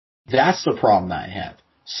 That's the problem that I have.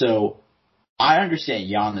 So I understand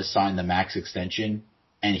Giannis signed the max extension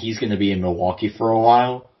and he's going to be in Milwaukee for a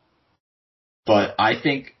while. But I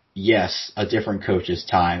think, yes, a different coach is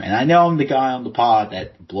time. And I know I'm the guy on the pod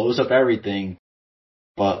that blows up everything.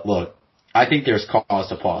 But look, I think there's cause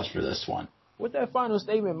to pause for this one. With that final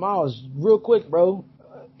statement, Miles, real quick, bro,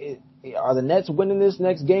 are the Nets winning this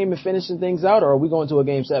next game and finishing things out, or are we going to a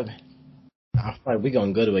Game 7? I feel like we're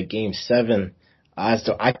going to go to a Game 7. I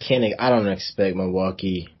don't expect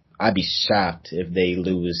Milwaukee. I'd be shocked if they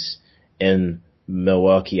lose in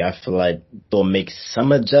Milwaukee. I feel like they'll make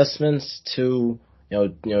some adjustments to,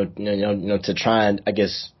 to try and, I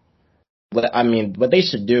guess, what they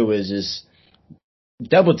should do is just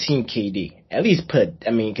double team KD. At least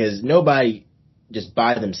because nobody just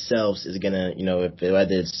by themselves is gonna,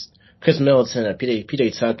 whether it's Chris Middleton or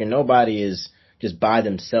PJ Tucker, nobody is just by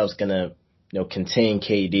themselves gonna, contain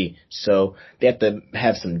KD. So they have to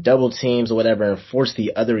have some double teams or whatever and force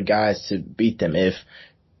the other guys to beat them. If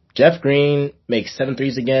Jeff Green makes 7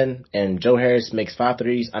 threes again and Joe Harris makes 5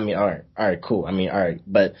 threes, all right, cool. All right.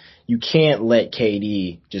 But you can't let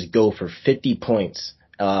KD just go for 50 points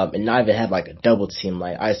and not even have like a double team.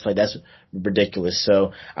 Like, I just feel like that's ridiculous.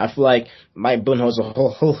 So I feel like Mike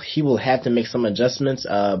Budenholzer, he will have to make some adjustments,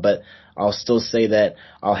 but I'll still say that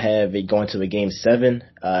I'll have it going to a Game 7,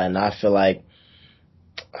 and I feel like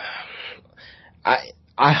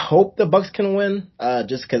I hope the Bucks can win,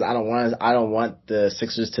 just because I don't want the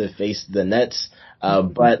Sixers to face the Nets.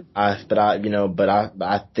 But I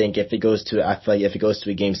think if it goes to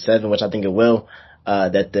a Game 7, which I think it will,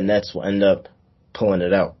 that the Nets will end up pulling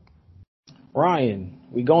it out. Ryan,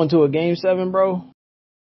 we going to a Game 7, bro?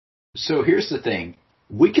 So here's the thing.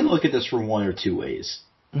 We can look at this from one or two ways.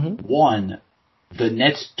 Mm-hmm. One, the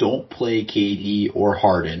Nets don't play KD or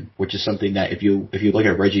Harden, which is something that if you look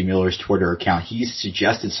at Reggie Miller's Twitter account, he's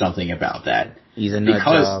suggested something about that. He's a nut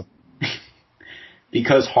job.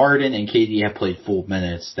 Because Harden and KD have played full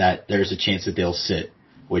minutes, that there's a chance that they'll sit,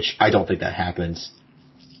 which I don't think that happens.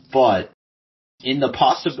 But in the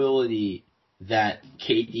possibility that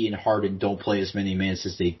KD and Harden don't play as many minutes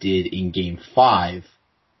as they did in Game 5,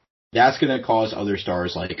 that's going to cause other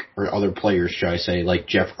stars or other players, should I say, like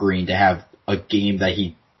Jeff Green to have a game that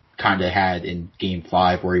he kind of had in Game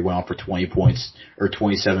 5 where he went off for 20 points or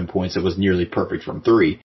 27 points that was nearly perfect from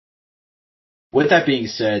 3. With that being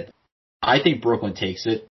said, I think Brooklyn takes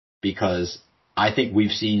it because I think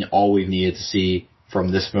we've seen all we've needed to see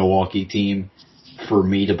from this Milwaukee team for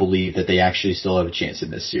me to believe that they actually still have a chance in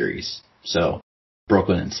this series. So,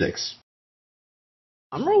 Brooklyn in 6.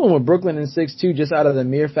 I'm rolling with Brooklyn in 6 too, just out of the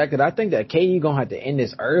mere fact that I think that KD gonna have to end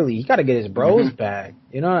this early. He got to get his bros back.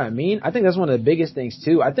 You know what I mean? I think that's one of the biggest things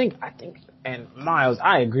too. I think, and Miles,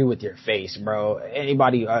 I agree with your face, bro.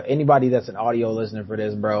 Anybody that's an audio listener for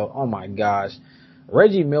this, bro. Oh my gosh,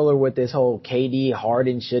 Reggie Miller with this whole KD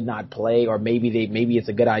Harden should not play, or maybe it's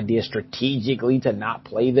a good idea strategically to not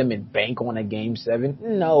play them and bank on a Game 7.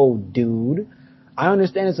 No, dude. I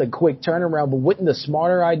understand it's a quick turnaround, but wouldn't the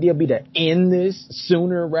smarter idea be to end this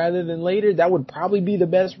sooner rather than later? That would probably be the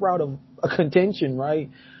best route of a contention, right?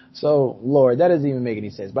 So, Lord, that doesn't even make any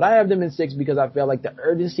sense. But I have them in 6 because I feel like the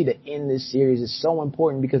urgency to end this series is so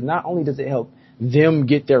important because not only does it help them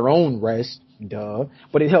get their own rest,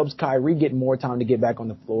 but it helps Kyrie get more time to get back on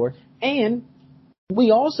the floor. And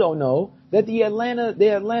we also know that the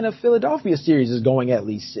Atlanta-Philadelphia series is going at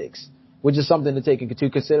least 6. Which is something to take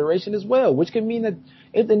into consideration as well, which could mean that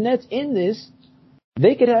if the Nets end this,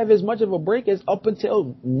 they could have as much of a break as up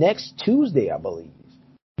until next Tuesday, I believe,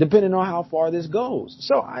 depending on how far this goes.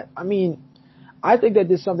 So, I mean, I think that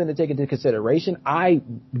this is something to take into consideration. I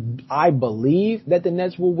believe that the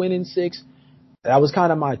Nets will win in 6. That was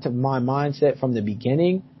kind of my mindset from the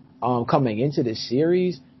beginning, coming into this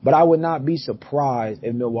series, but I would not be surprised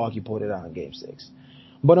if Milwaukee pulled it out in Game 6.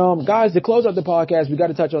 But, guys, to close out the podcast, we got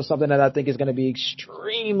to touch on something that I think is going to be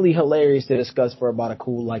extremely hilarious to discuss for about a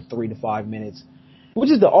cool, 3 to 5 minutes,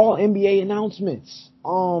 which is the All-NBA announcements.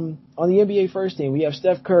 On the NBA first team, we have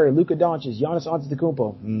Steph Curry, Luka Doncic, Giannis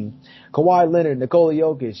Antetokounmpo, Kawhi Leonard, Nikola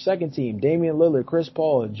Jokic. Second team, Damian Lillard, Chris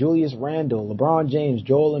Paul, Julius Randle, LeBron James,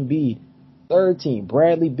 Joel Embiid, Third team,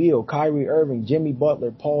 Bradley Beal, Kyrie Irving, Jimmy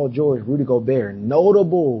Butler, Paul George, Rudy Gobert.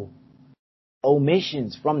 Notable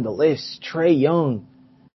omissions from the list: Trae Young,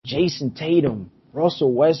 Jason Tatum,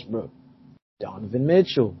 Russell Westbrook, Donovan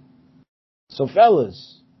Mitchell. So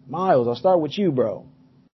fellas, Miles, I'll start with you, bro.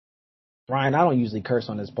 Ryan, I don't usually curse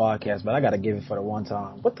on this podcast, but I gotta give it for the one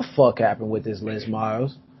time. What the fuck happened with this list,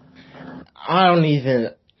 Miles? I feel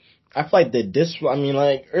like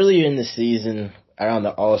like earlier in the season, around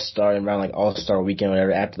the All-Star, around All-Star weekend,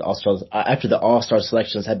 whatever, after the All-Star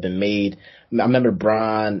selections had been made, I remember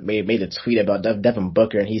Bron made a tweet about Devin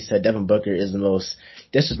Booker, and he said Devin Booker is the most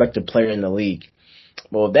disrespected player in the league.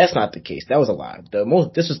 Well, that's not the case. That was a lie. The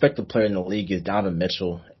most disrespected player in the league is Donovan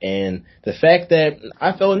Mitchell. And the fact that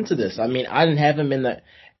I fell into this, I didn't have him in the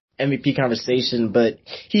MVP conversation, but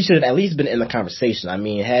he should have at least been in the conversation.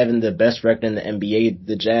 Having the best record in the NBA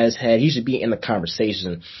the Jazz had, he should be in the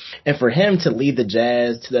conversation. And for him to lead the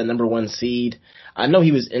Jazz to the number 1 seed, I know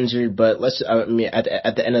he was injured, but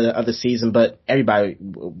at the end of the season, but everybody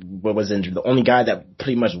was injured. The only guy that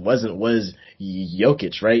pretty much wasn't was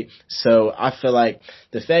Jokic, right? So I feel like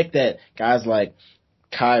the fact that guys like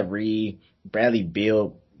Kyrie, Bradley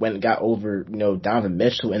Beal went and got over, Donovan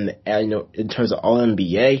Mitchell in terms of All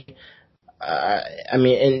NBA.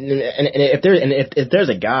 If there's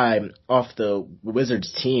a guy off the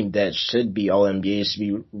Wizards team that should be All NBA, it should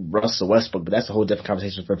be Russell Westbrook. But that's a whole different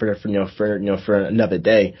conversation for another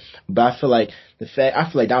day. But I feel like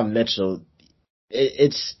Donovan Mitchell,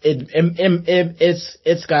 it's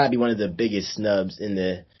gotta be one of the biggest snubs in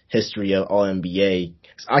the history of All NBA.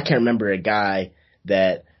 I can't remember a guy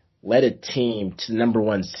that led a team to the number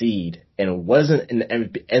 1 seed and wasn't in the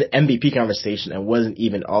MVP conversation and wasn't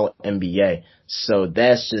even All NBA. So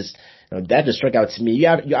that's just, that just struck out to me. You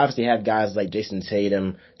obviously have guys like Jason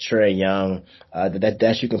Tatum, Trae Young,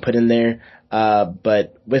 that you can put in there.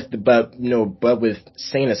 But with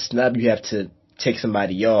saying a snub, you have to take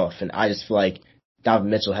somebody off. And I just feel like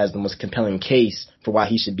Donovan Mitchell has the most compelling case for why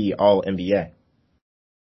he should be All NBA.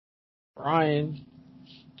 Ryan,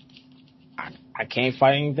 I can't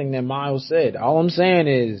fight anything that Miles said. All I'm saying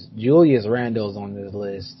is Julius Randle's on this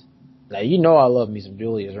list. Now, I love me some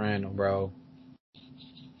Julius Randle, bro.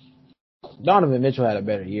 Donovan Mitchell had a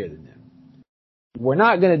better year than him. We're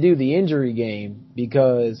not going to do the injury game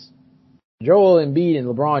because Joel Embiid and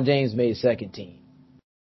LeBron James made second team.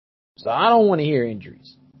 So I don't want to hear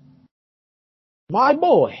injuries. My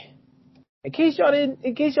boy, in case y'all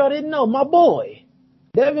didn't know, my boy,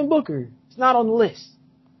 Devin Booker, is not on the list.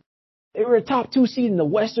 They were a top 2 seed in the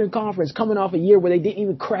Western Conference coming off a year where they didn't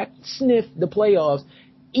even sniff the playoffs,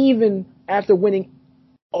 even after winning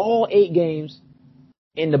all 8 games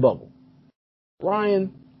in the bubble.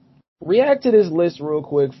 Ryan, react to this list real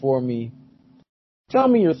quick for me. Tell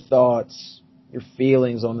me your thoughts, your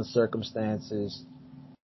feelings on the circumstances,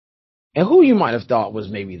 and who you might have thought was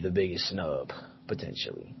maybe the biggest snub,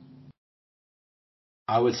 potentially.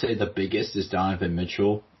 I would say the biggest is Donovan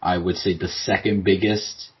Mitchell. I would say the second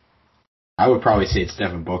biggest, I would probably say it's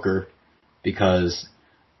Devin Booker, because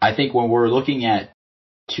I think when we're looking at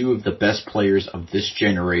 2 of the best players of this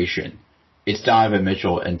generation, it's Donovan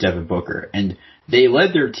Mitchell and Devin Booker. And they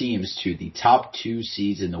led their teams to the top 2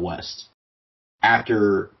 seeds in the West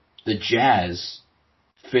after the Jazz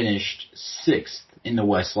finished 6th in the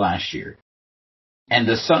West last year. And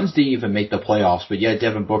the Suns didn't even make the playoffs, but yet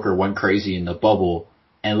Devin Booker went crazy in the bubble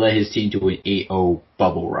and led his team to an 8-0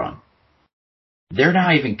 bubble run. They're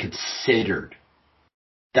not even considered.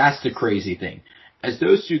 That's the crazy thing. As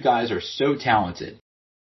those 2 guys are so talented,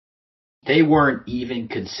 they weren't even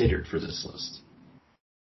considered for this list.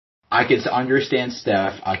 I can understand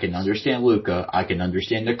Steph, I can understand Luka, I can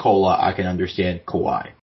understand Nikola, I can understand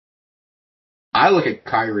Kawhi. I look at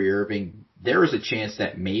Kyrie Irving, there is a chance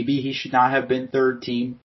that maybe he should not have been third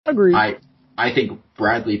team. Agreed. I think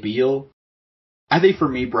Bradley Beal, for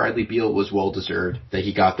me, Bradley Beal was well deserved that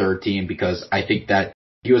he got third team, because I think that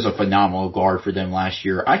he was a phenomenal guard for them last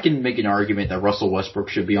year. I can make an argument that Russell Westbrook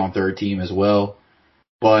should be on third team as well,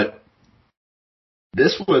 but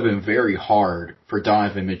this would have been very hard for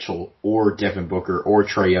Donovan Mitchell or Devin Booker or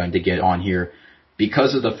Trae Young to get on here,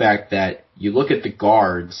 because of the fact that you look at the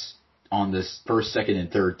guards on this first, second,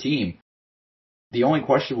 and third team. The only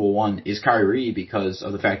questionable one is Kyrie, because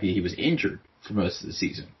of the fact that he was injured for most of the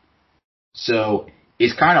season. So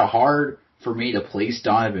it's kind of hard for me to place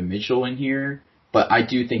Donovan Mitchell in here, but I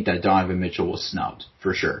do think that Donovan Mitchell was snubbed,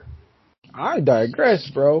 for sure. I digress,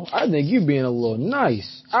 bro. I think you being a little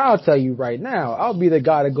nice. I'll tell you right now, I'll be the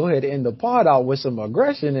guy to go ahead and end the pod out with some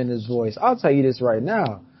aggression in his voice. I'll tell you this right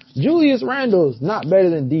now. Julius Randle's not better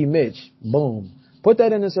than D. Mitch. Boom. Put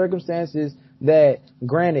that in the circumstances. that,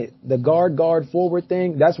 granted, the guard forward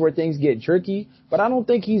thing, that's where things get tricky, but I don't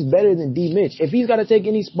think he's better than D Mitch. If he's got to take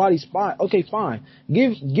anybody's spot, okay, fine.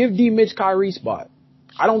 Give D Mitch Kyrie's spot.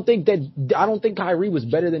 I don't think Kyrie was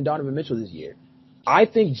better than Donovan Mitchell this year. I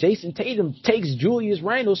think Jason Tatum takes Julius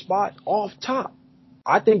Randle's spot off top.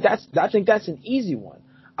 I think that's an easy one.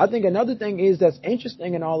 I think another thing is that's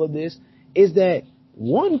interesting in all of this is that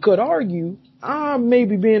one could argue, I'm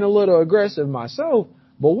maybe being a little aggressive myself,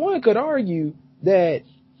 but one could argue that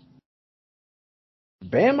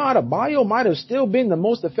Bam Adebayo might have still been the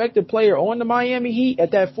most effective player on the Miami Heat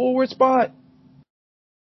at that forward spot.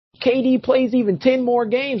 KD plays even 10 more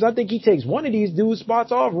games. I think he takes one of these dudes'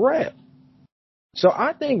 spots off rep. So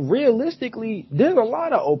I think realistically, there's a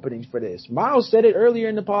lot of openings for this. Miles said it earlier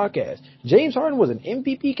in the podcast. James Harden was an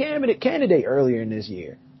MVP candidate earlier in this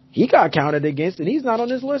year. He got counted against, and he's not on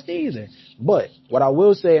this list either. But what I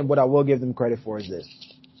will say and what I will give them credit for is this.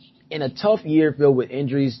 In a tough year filled with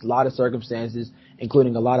injuries, a lot of circumstances,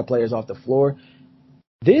 including a lot of players off the floor,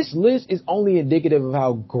 this list is only indicative of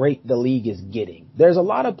how great the league is getting. There's a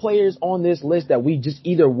lot of players on this list that we just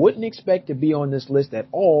either wouldn't expect to be on this list at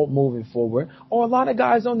all moving forward, or a lot of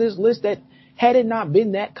guys on this list that, had it not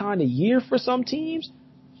been that kind of year for some teams,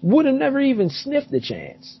 would have never even sniffed the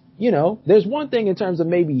chance. You know, there's one thing in terms of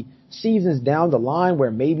maybe seasons down the line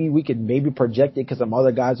where maybe we could maybe project it because some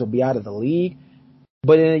other guys will be out of the league.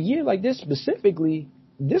 But in a year like this specifically,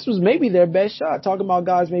 this was maybe their best shot. Talking about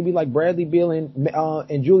guys maybe like Bradley Beal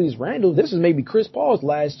and Julius Randle, this is maybe Chris Paul's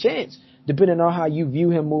last chance, depending on how you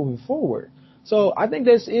view him moving forward. So I think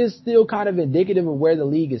this is still kind of indicative of where the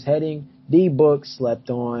league is heading. D-Book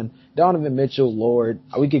slept on. Donovan Mitchell, Lord.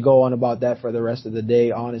 We could go on about that for the rest of the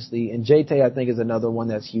day, honestly. And J-Tay, I think, is another one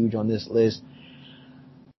that's huge on this list.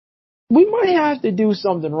 We might have to do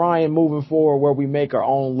something, Ryan, moving forward where we make our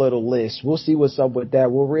own little list. We'll see what's up with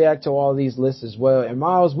that. We'll react to all these lists as well. And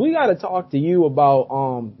Miles, we got to talk to you about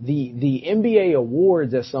the NBA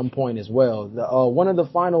awards at some point as well. One of the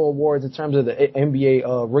final awards in terms of the NBA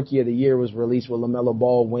Rookie of the Year was released with LaMelo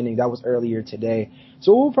Ball winning. That was earlier today.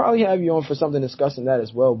 So we'll probably have you on for something discussing that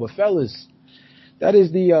as well. But fellas, that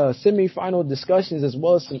is the semifinal discussions as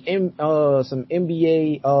well as some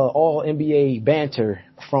NBA all NBA banter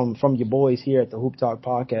from your boys here at the Hoop Talk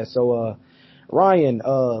podcast. So Ryan,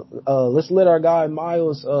 let's let our guy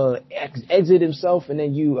Miles exit himself, and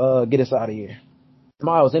then you get us out of here.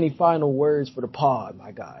 Miles, any final words for the pod,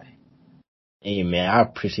 my guy? Hey man, I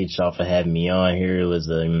appreciate y'all for having me on here. It was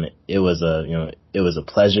a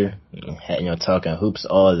pleasure. Talking hoops,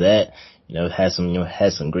 all of that. Had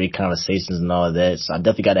some great conversations and all of that. So I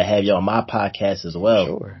definitely got to have y'all on my podcast as well.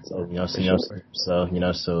 Sure. So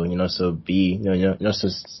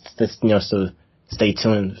stay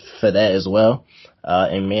tuned for that as well.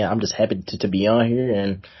 And man, I'm just happy to be on here,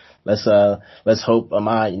 and let's hope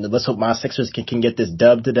my Sixers can get this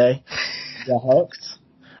dub today. The Hawks.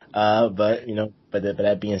 But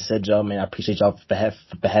that being said, y'all, man, I appreciate y'all for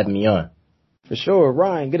having me on. For sure.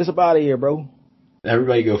 Ryan, get us up out of here, bro.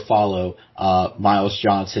 Everybody go follow Miles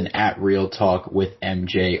Johnson at Real Talk with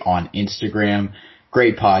MJ on Instagram.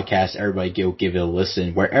 Great podcast. Everybody go give it a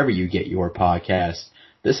listen wherever you get your podcast.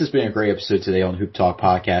 This has been a great episode today on Hoop Talk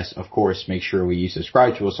Podcast. Of course, make sure you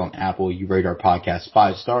subscribe to us on Apple. You rate our podcast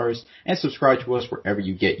 5 stars and subscribe to us wherever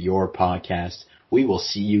you get your podcast. We will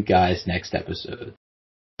see you guys next episode.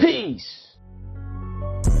 Peace.